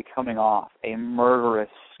are going to be coming off a murderous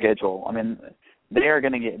schedule. They are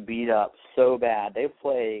going to get beat up so bad. They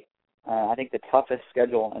play, I think, the toughest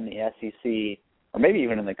schedule in the SEC, or maybe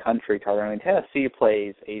even in the country, Tarvin. Tennessee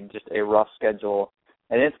plays just a rough schedule,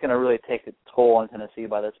 and it's going to really take its toll on Tennessee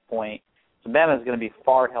by this point. So Bama is going to be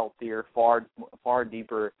far healthier, far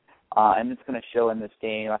deeper, and it's going to show in this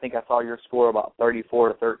game. I think I saw your score about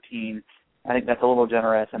 34-13. I think that's a little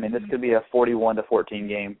generous. This could be a 41-14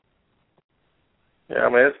 game. Yeah,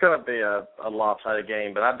 it's going to be a lopsided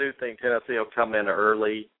game, but I do think Tennessee will come in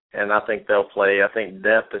early, and I think they'll play. I think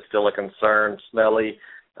depth is still a concern. Smelly.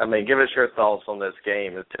 Give us your thoughts on this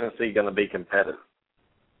game. Is Tennessee going to be competitive?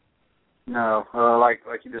 No, like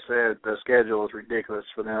you just said, the schedule is ridiculous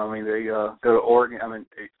for them. They go to Oregon.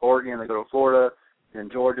 Oregon. They go to Florida, then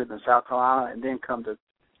Georgia, then South Carolina, and then come to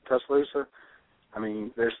Tuscaloosa.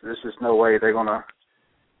 There's just no way they're going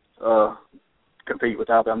to compete with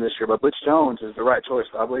Alabama this year. But Butch Jones is the right choice.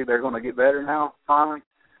 I believe they're going to get better now, finally.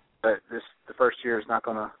 But the first year is not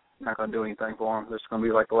going to do anything for them. It's going to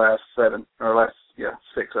be like the last 6 of them,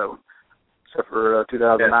 except for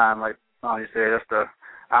 2009. Like Sonny said,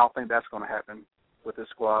 I don't think that's going to happen with this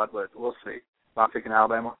squad, but we'll see. I'm picking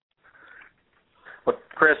Alabama. Well,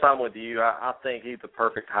 Chris, I'm with you. I think he's the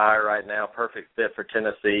perfect hire right now, perfect fit for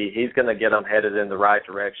Tennessee. He's going to get them headed in the right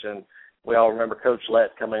direction. We all remember Coach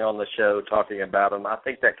Lett coming on the show talking about him. I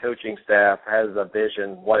think that coaching staff has a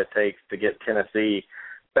vision, what it takes to get Tennessee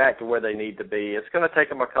back to where they need to be. It's going to take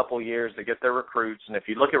them a couple years to get their recruits, and if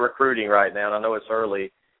you look at recruiting right now, and I know it's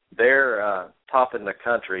early, they're top in the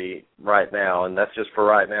country right now, and that's just for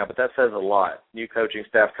right now, but that says a lot. New coaching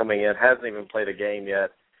staff coming in, hasn't even played a game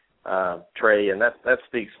yet, Trey, and that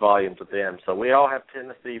speaks volumes with them. So we all have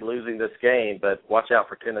Tennessee losing this game, but watch out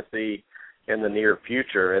for Tennessee in the near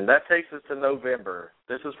future. And that takes us to November.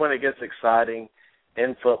 This is when it gets exciting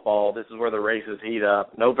in football. This is where the races heat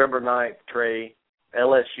up. November 9th, Trey,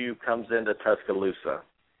 LSU comes into Tuscaloosa.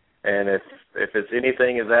 And if it's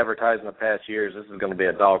anything as advertised in the past years, this is going to be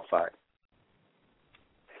a dogfight.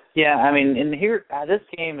 Yeah, I mean, and here this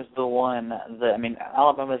game is the one that, I mean,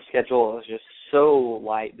 Alabama's schedule is just so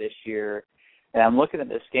light this year. And I'm looking at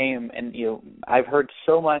this game, and, you know, I've heard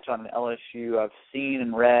so much on LSU. I've seen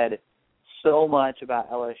and read so much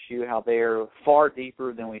about LSU, how they're far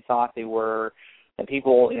deeper than we thought they were, and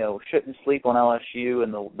people, you know, shouldn't sleep on LSU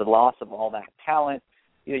and the loss of all that talent.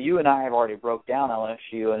 You know, you and I have already broke down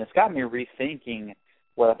LSU, and it's got me rethinking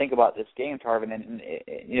what I think about this game, Tarvin. And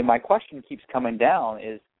you know, my question keeps coming down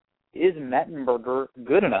is Mettenberger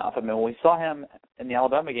good enough? I mean, we saw him in the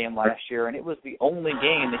Alabama game last year, and it was the only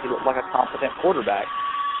game that he looked like a competent quarterback.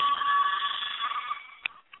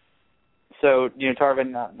 So, you know,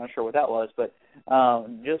 Tarvin, not sure what that was, but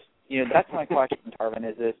just, you know, that's my question, Tarvin,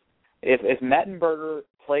 is this, if Mettenberger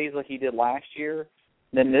plays like he did last year,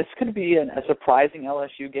 then this could be a surprising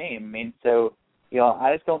LSU game. I mean, so, you know,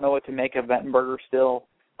 I just don't know what to make of Mettenberger still,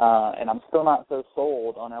 and I'm still not so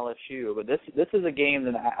sold on LSU. But this is a game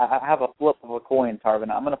that I have a flip of a coin, Tarvin.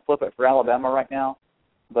 I'm going to flip it for Alabama right now.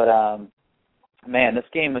 But, man, this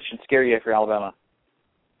game should scare you if you're Alabama.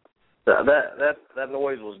 That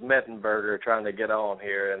noise was Mettenberger trying to get on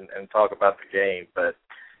here and talk about the game. But,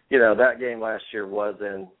 you know, that game last year was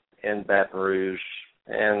in Baton Rouge,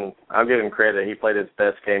 and I'll give him credit. He played his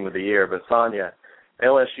best game of the year. But, Sonia,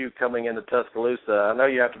 LSU coming into Tuscaloosa, I know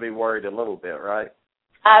you have to be worried a little bit, right?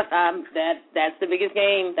 That's the biggest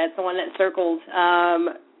game. That's the one that circles.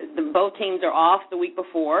 Both teams are off the week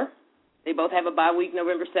before. They both have a bye week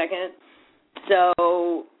November 2nd.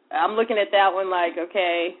 So I'm looking at that one like,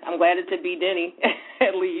 okay, I'm glad it's at B. Denny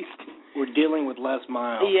at least. We're dealing with Les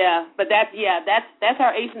Miles. Yeah, but that's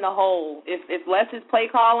our ace in the hole. If Les is play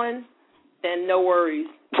calling, then no worries.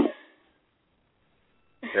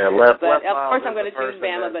 Yeah, Les but of Miles course I'm going to choose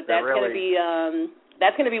Bama, but that's really...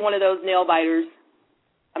 going to be one of those nail biters.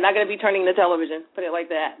 I'm not going to be turning the television. Put it like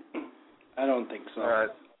that. I don't think so. All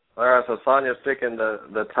right. So Sonia's picking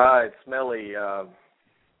the Tide. Smelly, I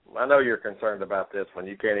know you're concerned about this one.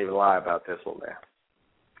 You can't even lie about this one now.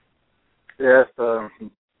 Yes,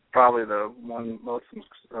 probably the one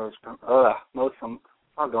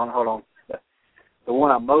the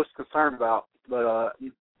one I'm most concerned about. But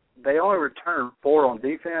they only return 4 on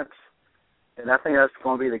defense, and I think that's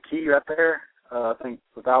going to be the key right there. I think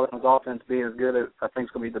with Alabama's offense being as good, I think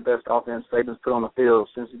it's going to be the best offense Saban's put on the field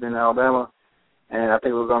since he's been in Alabama, and I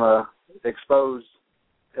think we're going to expose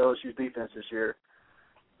LSU's defense this year.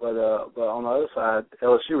 But on the other side,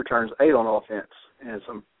 LSU returns 8 on offense, and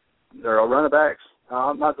there are running backs.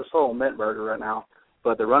 I'm not the soul on Mettenberger right now,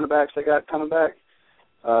 but the running backs they got coming back,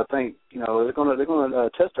 I think they're going to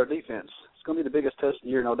test our defense. It's going to be the biggest test of the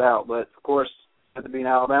year, no doubt. But of course, at the being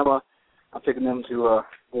Alabama, I'm picking them to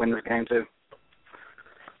win this game too.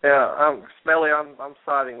 Yeah, Smelly, I'm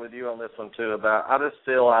siding with you on this one too. I just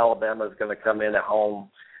feel Alabama is going to come in at home.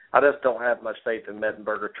 I just don't have much faith in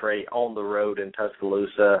Mettenberger Trey on the road in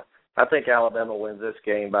Tuscaloosa. I think Alabama wins this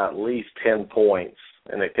game by at least 10 points,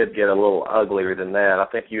 and it could get a little uglier than that. I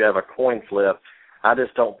think you have a coin flip. I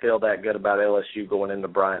just don't feel that good about LSU going into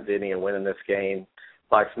Bryant-Denny and winning this game.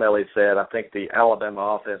 Like Smelly said, I think the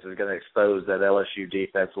Alabama offense is going to expose that LSU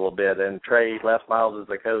defense a little bit. And Trey, Les Miles is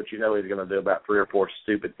the coach. You know he's going to do about 3 or 4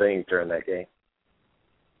 stupid things during that game.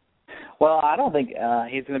 Well, I don't think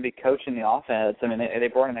he's going to be coaching the offense. I mean, they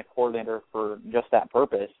brought in a coordinator for just that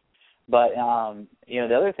purpose. But, the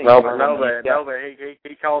other thing...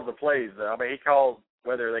 He calls the plays, though. I mean, he calls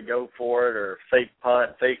whether they go for it or fake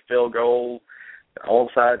punt, fake field goal,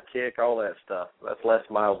 onside kick, all that stuff. That's Les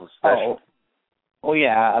Miles' special. Well,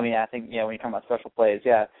 yeah, I mean, I think, when you're talking about special plays,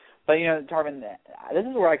 yeah. But, Tarvin, this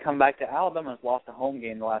is where I come back to. Alabama's lost a home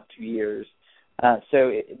game the last 2 years.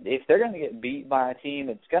 So if they're going to get beat by a team,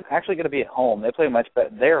 it's actually going to be at home. They play much better.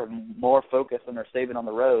 They're more focused when they're saving on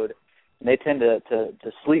the road, and they tend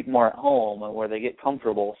to sleep more at home where they get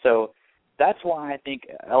comfortable. So that's why I think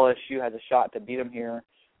LSU has a shot to beat them here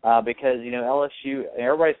because, LSU,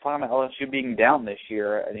 everybody's talking about LSU being down this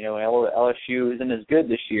year. LSU isn't as good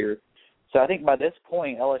this year. So I think by this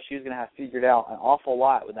point, LSU is going to have figured out an awful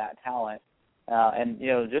lot with that talent.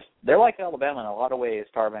 They're like Alabama in a lot of ways,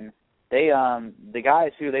 Tarvin. They the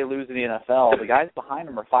guys who they lose in the NFL, the guys behind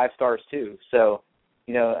them are 5 stars too. So,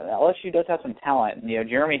 LSU does have some talent.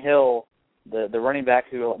 Jeremy Hill, the running back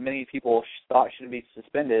who many people thought should be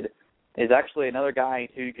suspended, is actually another guy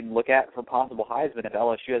who you can look at for possible Heisman if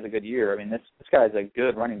LSU has a good year. I mean, this guy is a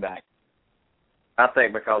good running back. I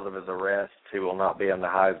think because of his arrest, he will not be in the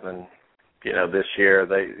Heisman, this year.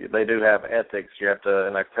 They do have ethics. You have to,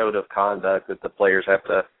 and a code of conduct that the players have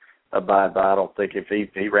to abide by. I don't think if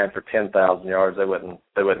he ran for 10,000 yards, they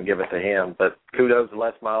wouldn't give it to him. But kudos to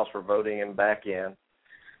Les Miles for voting him back in.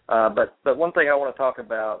 But one thing I want to talk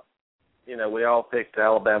about, we all picked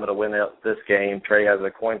Alabama to win this game. Trey has a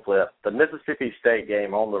coin flip. The Mississippi State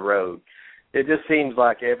game on the road, it just seems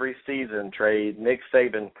like every season, Trey, Nick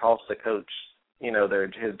Saban costs the coach,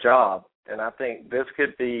 his job. And I think this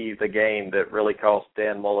could be the game that really costs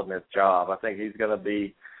Dan Mullen his job. I think he's going to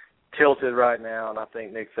be tilted right now, and I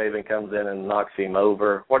think Nick Saban comes in and knocks him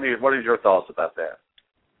over. What is your thoughts about that?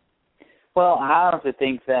 Well, I honestly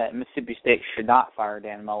think that Mississippi State should not fire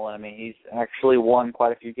Dan Mullen. I mean, he's actually won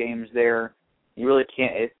quite a few games there. You really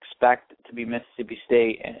can't expect to be Mississippi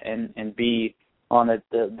State and be on the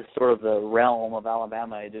sort of the realm of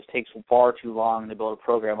Alabama. It just takes far too long to build a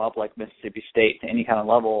program up like Mississippi State to any kind of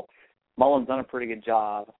level. Mullen's done a pretty good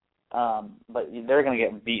job, but they're going to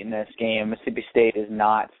get beaten this game. Mississippi State is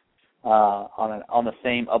not on the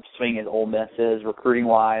same upswing as Ole Miss is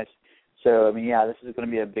recruiting-wise. So, I mean, yeah, this is going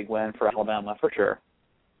to be a big win for Alabama for sure.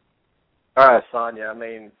 All right, Sonia. I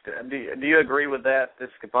mean, do you agree with that? This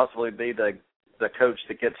could possibly be the coach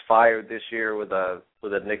that gets fired this year with a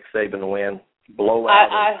Nick Saban win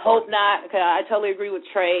blowout. I hope not, because I totally agree with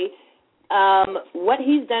Trey. What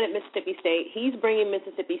he's done at Mississippi State, he's bringing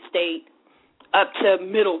Mississippi State up to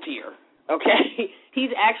middle tier. Okay,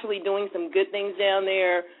 he's actually doing some good things down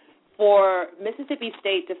there. For Mississippi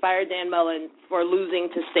State to fire Dan Mullen for losing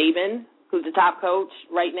to Saban, who's the top coach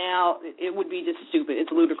right now, it would be just stupid. It's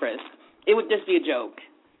ludicrous. It would just be a joke.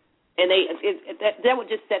 And that would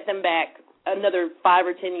just set them back another 5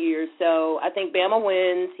 or 10 years. So I think Bama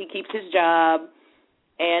wins. He keeps his job.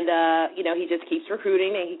 And, he just keeps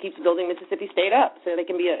recruiting and he keeps building Mississippi State up so they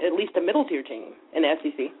can be at least a middle-tier team in the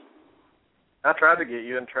SEC. I tried to get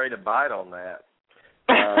you and Trey to bite on that.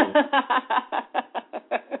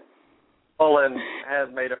 Mullen has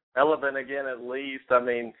made it relevant again at least. I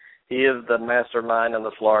mean, he is the mastermind in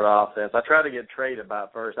the Florida offense. I tried to get Trey to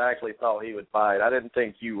bite first. I actually thought he would bite. I didn't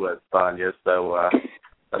think you would, Sonia, so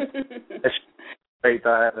it's great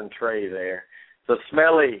having Trey there. So,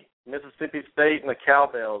 Smelly, Mississippi State and the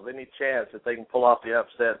Cowbells, any chance that they can pull off the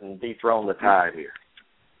upset and dethrone the Tide here?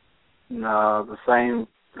 No, the same.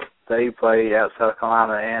 They play at South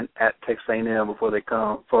Carolina and at Texas A&M before they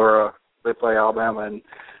they play Alabama, and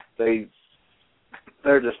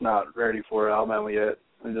they're just not ready for Alabama yet.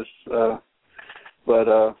 And but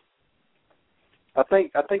I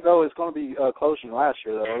think though it's going to be closer than last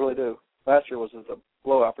year. Though I really do. Last year was just a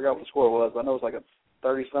blowout. I forgot what the score was, but I know it was like a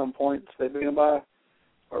 30-some points they beat them by,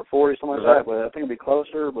 or 40 something like that. But I think it'll be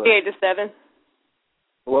closer. But 38-7.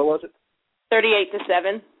 What was it?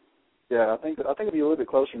 38-7. Yeah, I think it'll be a little bit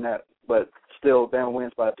closer than that. But still, Bama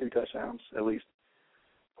wins by 2 touchdowns at least.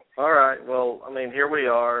 All right. Well, I mean, here we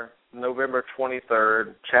are, November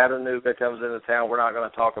 23rd. Chattanooga comes into town. We're not going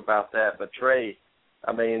to talk about that. But, Trey,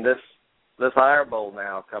 I mean, this Iron Bowl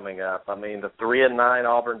now coming up, I mean, the 3-9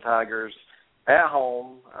 Auburn Tigers at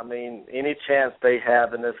home, I mean, any chance they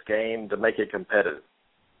have in this game to make it competitive?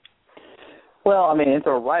 Well, I mean, it's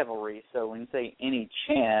a rivalry, so when you say any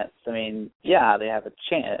chance, I mean, yeah, they have a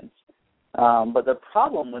chance. But the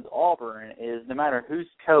problem with Auburn is no matter who's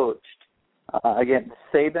coached, again,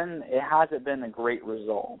 Saban, it hasn't been a great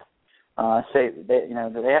result. They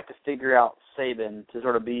have to figure out Saban to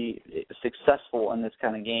sort of be successful in this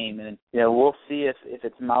kind of game, and we'll see if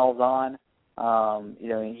it's Malzahn.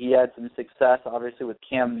 He had some success obviously with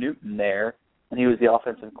Cam Newton there, and he was the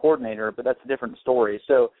offensive coordinator, but that's a different story.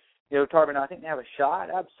 So, Tarvin, I think they have a shot.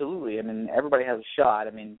 Absolutely. I mean, everybody has a shot.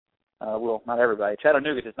 I mean, well, not everybody.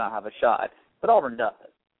 Chattanooga does not have a shot, but Auburn does.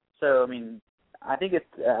 So, I mean, I think it's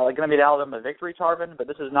going to be an Alabama victory, Tarvin, but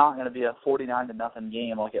this is not going to be a 49-0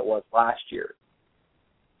 game like it was last year.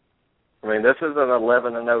 I mean, this is an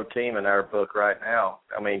 11-0 team in our book right now.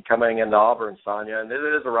 I mean, coming into Auburn, Sonia, and it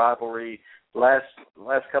is a rivalry. Last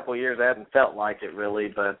couple of years, I hadn't felt like it really,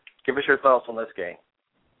 but give us your thoughts on this game.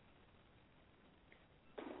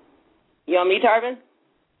 You on me, Tarvin?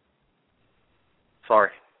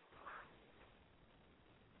 Sorry.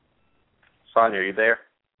 Sonia, are you there?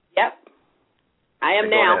 Yep. I am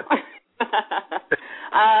now.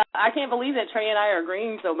 I can't believe that Trey and I are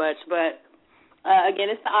agreeing so much, but again,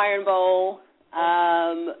 it's the Iron Bowl.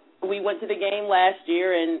 We went to the game last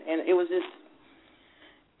year, and it was just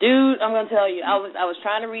Dude, I'm gonna tell you, I was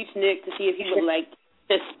trying to reach Nick to see if he would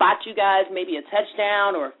just spot you guys, maybe a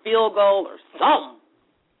touchdown or a field goal or something.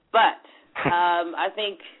 But I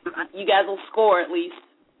think you guys will score at least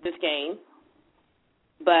this game.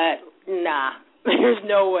 But nah, there's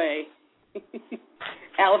no way.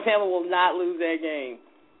 Alabama will not lose that game.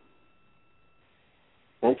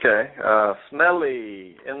 Okay.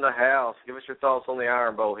 Smelly in the house. Give us your thoughts on the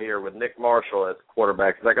Iron Bowl here with Nick Marshall as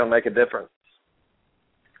quarterback. Is that going to make a difference?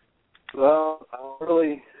 Well, I don't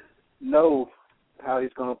really know how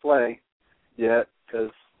he's going to play yet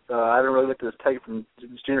because I haven't really looked at his tape from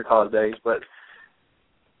his junior college days, but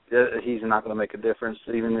he's not going to make a difference.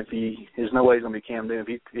 Even if there's no way he's going to be Cam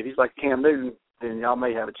Newton. If he's like Cam Newton, then y'all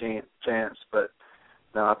may have a chance. But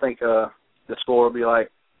no, I think the score will be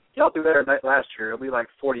like, y'all do better than last year. It'll be like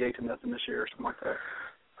 48-0 this year or something like that.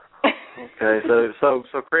 Okay, so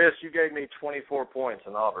Chris, you gave me 24 points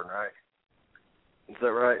in Auburn, right? Is that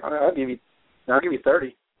right? I'll give you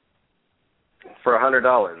 30 for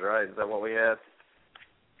 $100, right? Is that what we had?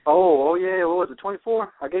 Oh yeah. What was it?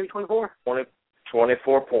 24? I gave you 24.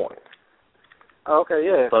 24 points. Okay,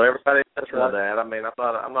 yeah. So everybody listen to that. I mean,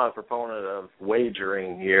 I'm not a proponent of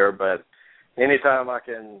wagering here, but anytime I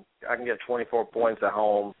can get 24 points at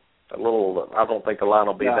home, I don't think the line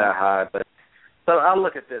will be that high. But so I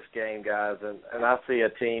look at this game, guys, and I see a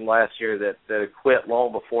team last year that had quit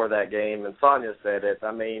long before that game, and Sonia said it.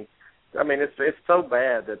 I mean, it's so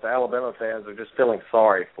bad that the Alabama fans are just feeling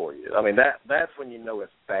sorry for you. I mean, that's when you know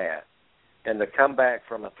it's bad. And to come back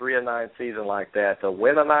from a 3-9 season like that to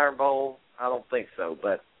win an Iron Bowl, I don't think so.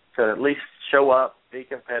 But to at least show up, be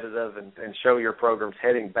competitive, and show your program's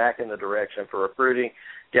heading back in the direction for recruiting,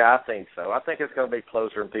 yeah, I think so. I think it's going to be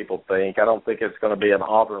closer than people think. I don't think it's going to be an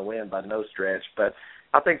Auburn win by no stretch, but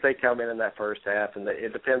I think they come in that first half, and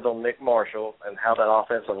it depends on Nick Marshall and how that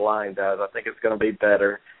offensive line does. I think it's going to be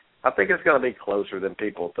better. I think it's going to be closer than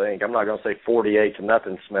people think. I'm not going to say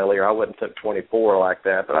 48-0 Smelly, or I wouldn't take 24 like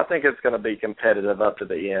that, but I think it's going to be competitive up to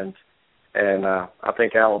the end. And I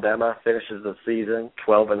think Alabama finishes the season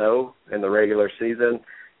 12-0 in the regular season,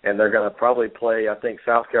 and they're going to probably play, I think,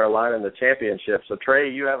 South Carolina in the championship. So, Trey,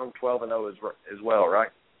 you have them 12-0 as well, right?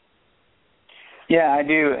 Yeah, I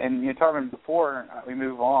do. And, Tarvin, before we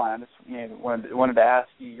move on, I just wanted to ask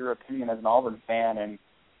you your opinion as an Auburn fan and,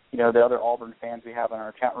 the other Auburn fans we have in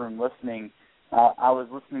our chat room listening. I was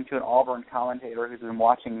listening to an Auburn commentator who's been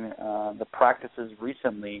watching the practices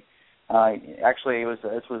recently. Actually,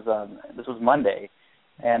 this was Monday,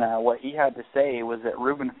 and what he had to say was that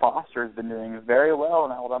Reuben Foster has been doing very well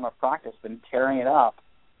in Alabama practice, been tearing it up,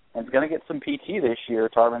 and is going to get some PT this year,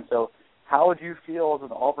 Tarvin. So how would you feel as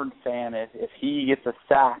an Auburn fan if he gets a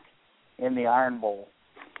sack in the Iron Bowl?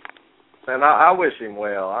 And I wish him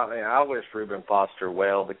well. I mean, I wish Reuben Foster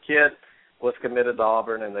well. The kid was committed to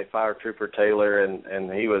Auburn, and they fired Trooper Taylor,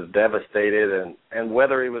 and he was devastated. And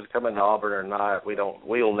whether he was coming to Auburn or not,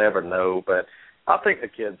 we'll never know. But I think the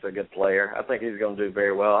kid's a good player. I think he's going to do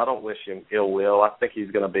very well. I don't wish him ill will. I think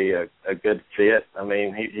he's going to be a good fit. I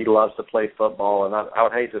mean, he loves to play football, and I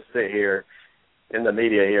would hate to sit here in the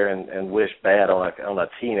media here and wish bad on a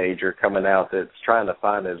teenager coming out that's trying to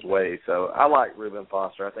find his way. So I like Reuben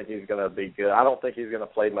Foster. I think he's going to be good. I don't think he's going to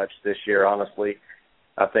play much this year, honestly.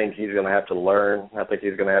 I think he's going to have to learn. I think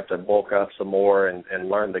he's going to have to bulk up some more and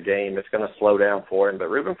learn the game. It's going to slow down for him. But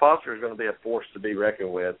Reuben Foster is going to be a force to be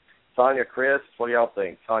reckoned with. Sonia, Chris, what do y'all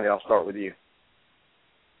think? Sonia, I'll start with you.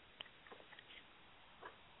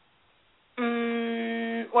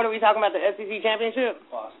 What are we talking about, the SEC championship?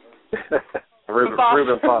 Foster.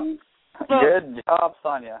 Reuben Foster. Good job,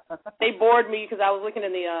 Sonia. They bored me because I was looking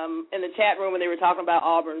in the chat room and they were talking about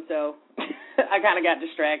Auburn, so I kind of got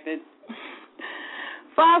distracted.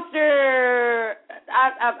 Foster,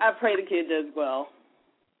 I pray the kid does well.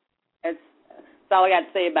 That's all I got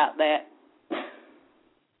to say about that.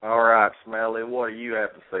 All right, Smelly, what do you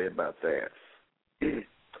have to say about that?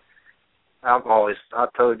 I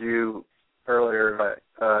told you earlier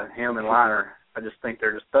that him and Liner, I just think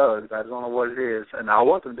they're just thugs. I don't know what it is. And I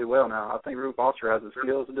want them to do well now. I think Reuben Foster has the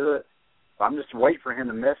skills to do it. I'm just waiting for him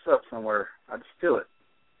to mess up somewhere. I just feel it.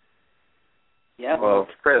 Yeah. Well,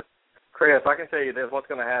 Chris, I can tell you this. What's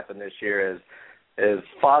going to happen this year is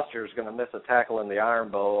Foster's going to miss a tackle in the Iron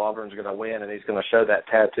Bowl. Auburn's going to win, and he's going to show that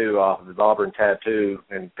tattoo off of his Auburn tattoo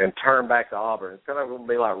and turn back to Auburn. It's kind of going to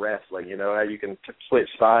be like wrestling, how you can switch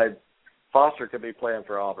sides. Foster could be playing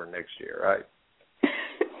for Auburn next year, right?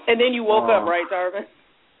 And then you woke up, right, Darvin?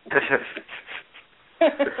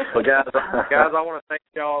 Well, guys, I want to thank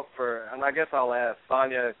y'all for, and I guess I'll ask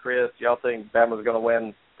Sonia, Chris, y'all think Bama's going to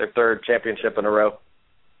win their third championship in a row?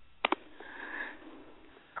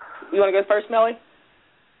 You want to go first, Melly?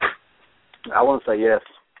 I want to say yes.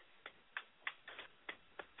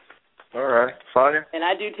 All right. Sonia? And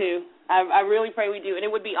I do, too. I really pray we do. And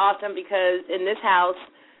it would be awesome because in this house,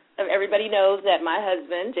 everybody knows that my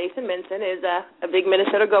husband, Jason Minson, is a big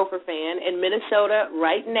Minnesota Gopher fan, and Minnesota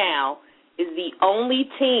right now is the only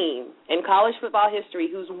team in college football history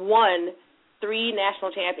who's won 3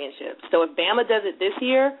 national championships. So if Bama does it this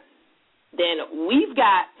year, then we've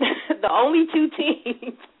got the only 2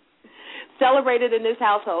 teams celebrated in this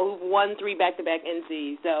household who've won 3 back-to-back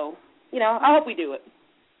NCs. So, I hope we do it.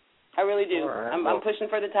 I really do. Right, I'm pushing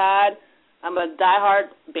for the Tide. I'm a diehard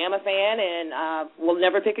Bama fan, and we'll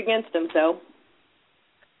never pick against them. So,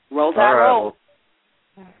 roll Tide, roll.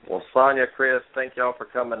 Well, Sonia, Chris, thank y'all for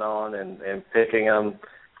coming on and picking them.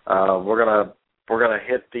 We're gonna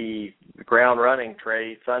hit the ground running.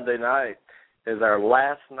 Trey, Sunday night is our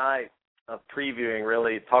last night of previewing,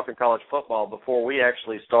 really talking college football before we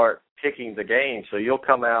actually start picking the games. So you'll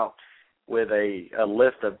come out with a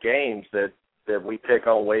list of games that we pick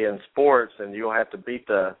on Way In Sports, and you'll have to beat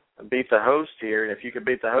the host here. And if you can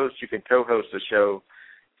beat the host, you can co-host the show.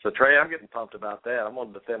 So Trey, I'm getting pumped about that. I'm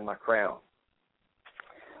going to defend my crown.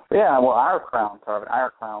 Yeah, well, our crown, Tarvin,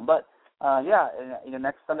 our crown. But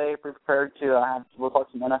next Sunday we're prepared to we'll talk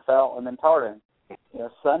some NFL, and then Tarvin.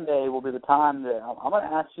 Sunday will be the time that I'm going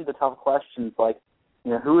to ask you the tough questions, like,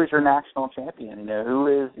 who is your national champion? Who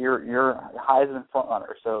is your Heisman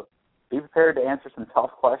frontrunner? So be prepared to answer some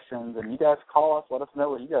tough questions, and you guys call us. Let us know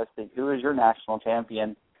what you guys think. Who is your national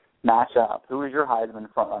champion matchup? Who is your Heisman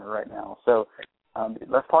frontrunner right now? So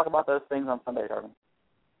let's talk about those things on Sunday, Tarvin.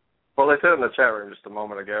 Well, they said in the chat room just a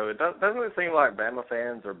moment ago, doesn't it seem like Bama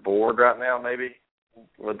fans are bored right now, maybe,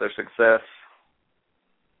 with their success?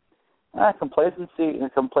 Complacency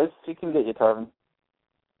can get you, Tarvin.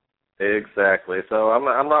 Exactly. So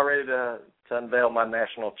I'm not ready to unveil my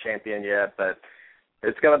national champion yet, but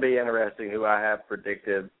it's going to be interesting who I have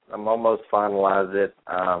predicted. I'm almost finalized it.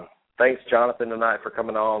 Thanks, Jonathan, tonight for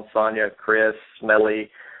coming on. Sonia, Chris, Smelly,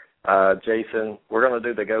 Jason. We're going to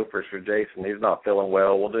do the Gophers for Jason. He's not feeling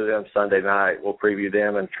well. We'll do them Sunday night. We'll preview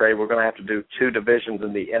them. And, Trey, we're going to have to do 2 divisions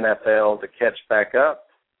in the NFL to catch back up.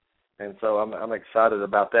 And so I'm excited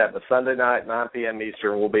about that. But Sunday night, 9 p.m.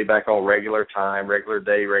 Eastern, we'll be back on regular time, regular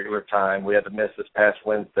day, regular time. We had to miss this past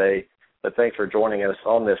Wednesday. But thanks for joining us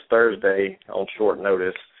on this Thursday on short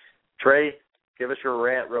notice. Trey, give us your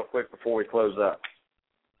rant real quick before we close up.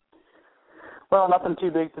 Well, nothing too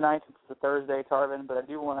big tonight. It's a Thursday, Tarvin, but I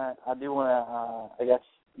do want to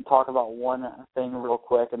talk about one thing real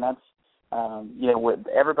quick, and that's with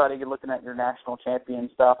everybody looking at your national champion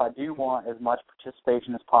stuff. I do want as much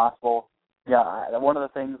participation as possible. One of the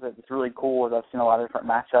things that's really cool is I've seen a lot of different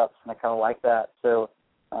matchups, and I kind of like that. So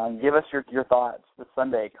give us your thoughts this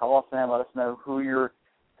Sunday. Call us in, let us know who you're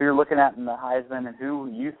looking at in the Heisman and who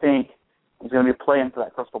you think is going to be playing for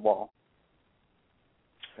that crystal ball.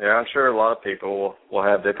 Yeah, I'm sure a lot of people will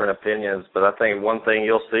have different opinions, but I think one thing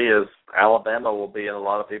you'll see is Alabama will be in a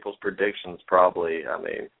lot of people's predictions probably. I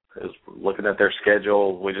mean, looking at their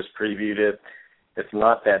schedule, we just previewed it. It's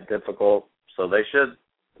not that difficult, so they should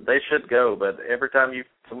go. But every time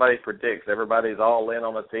somebody predicts, everybody's all in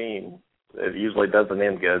on a team. It usually doesn't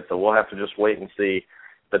end good, so we'll have to just wait and see.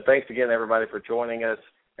 But thanks again, everybody, for joining us.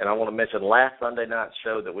 And I want to mention last Sunday night's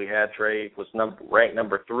show that we had, Trey, was ranked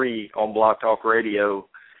number 3 on Blogtalk Radio.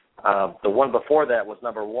 The one before that was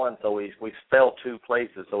number 1, so we fell 2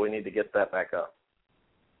 places, so we need to get that back up.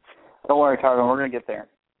 Don't worry, Tarvin, we're going to get there.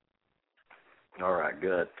 All right,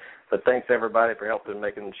 good. But thanks, everybody, for helping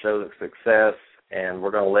making the show a success, and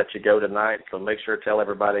we're going to let you go tonight, so make sure to tell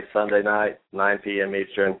everybody Sunday night, 9 p.m.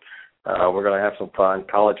 Eastern. We're going to have some fun.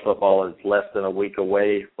 College football is less than a week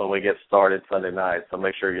away when we get started Sunday night, so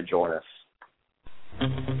make sure you join us.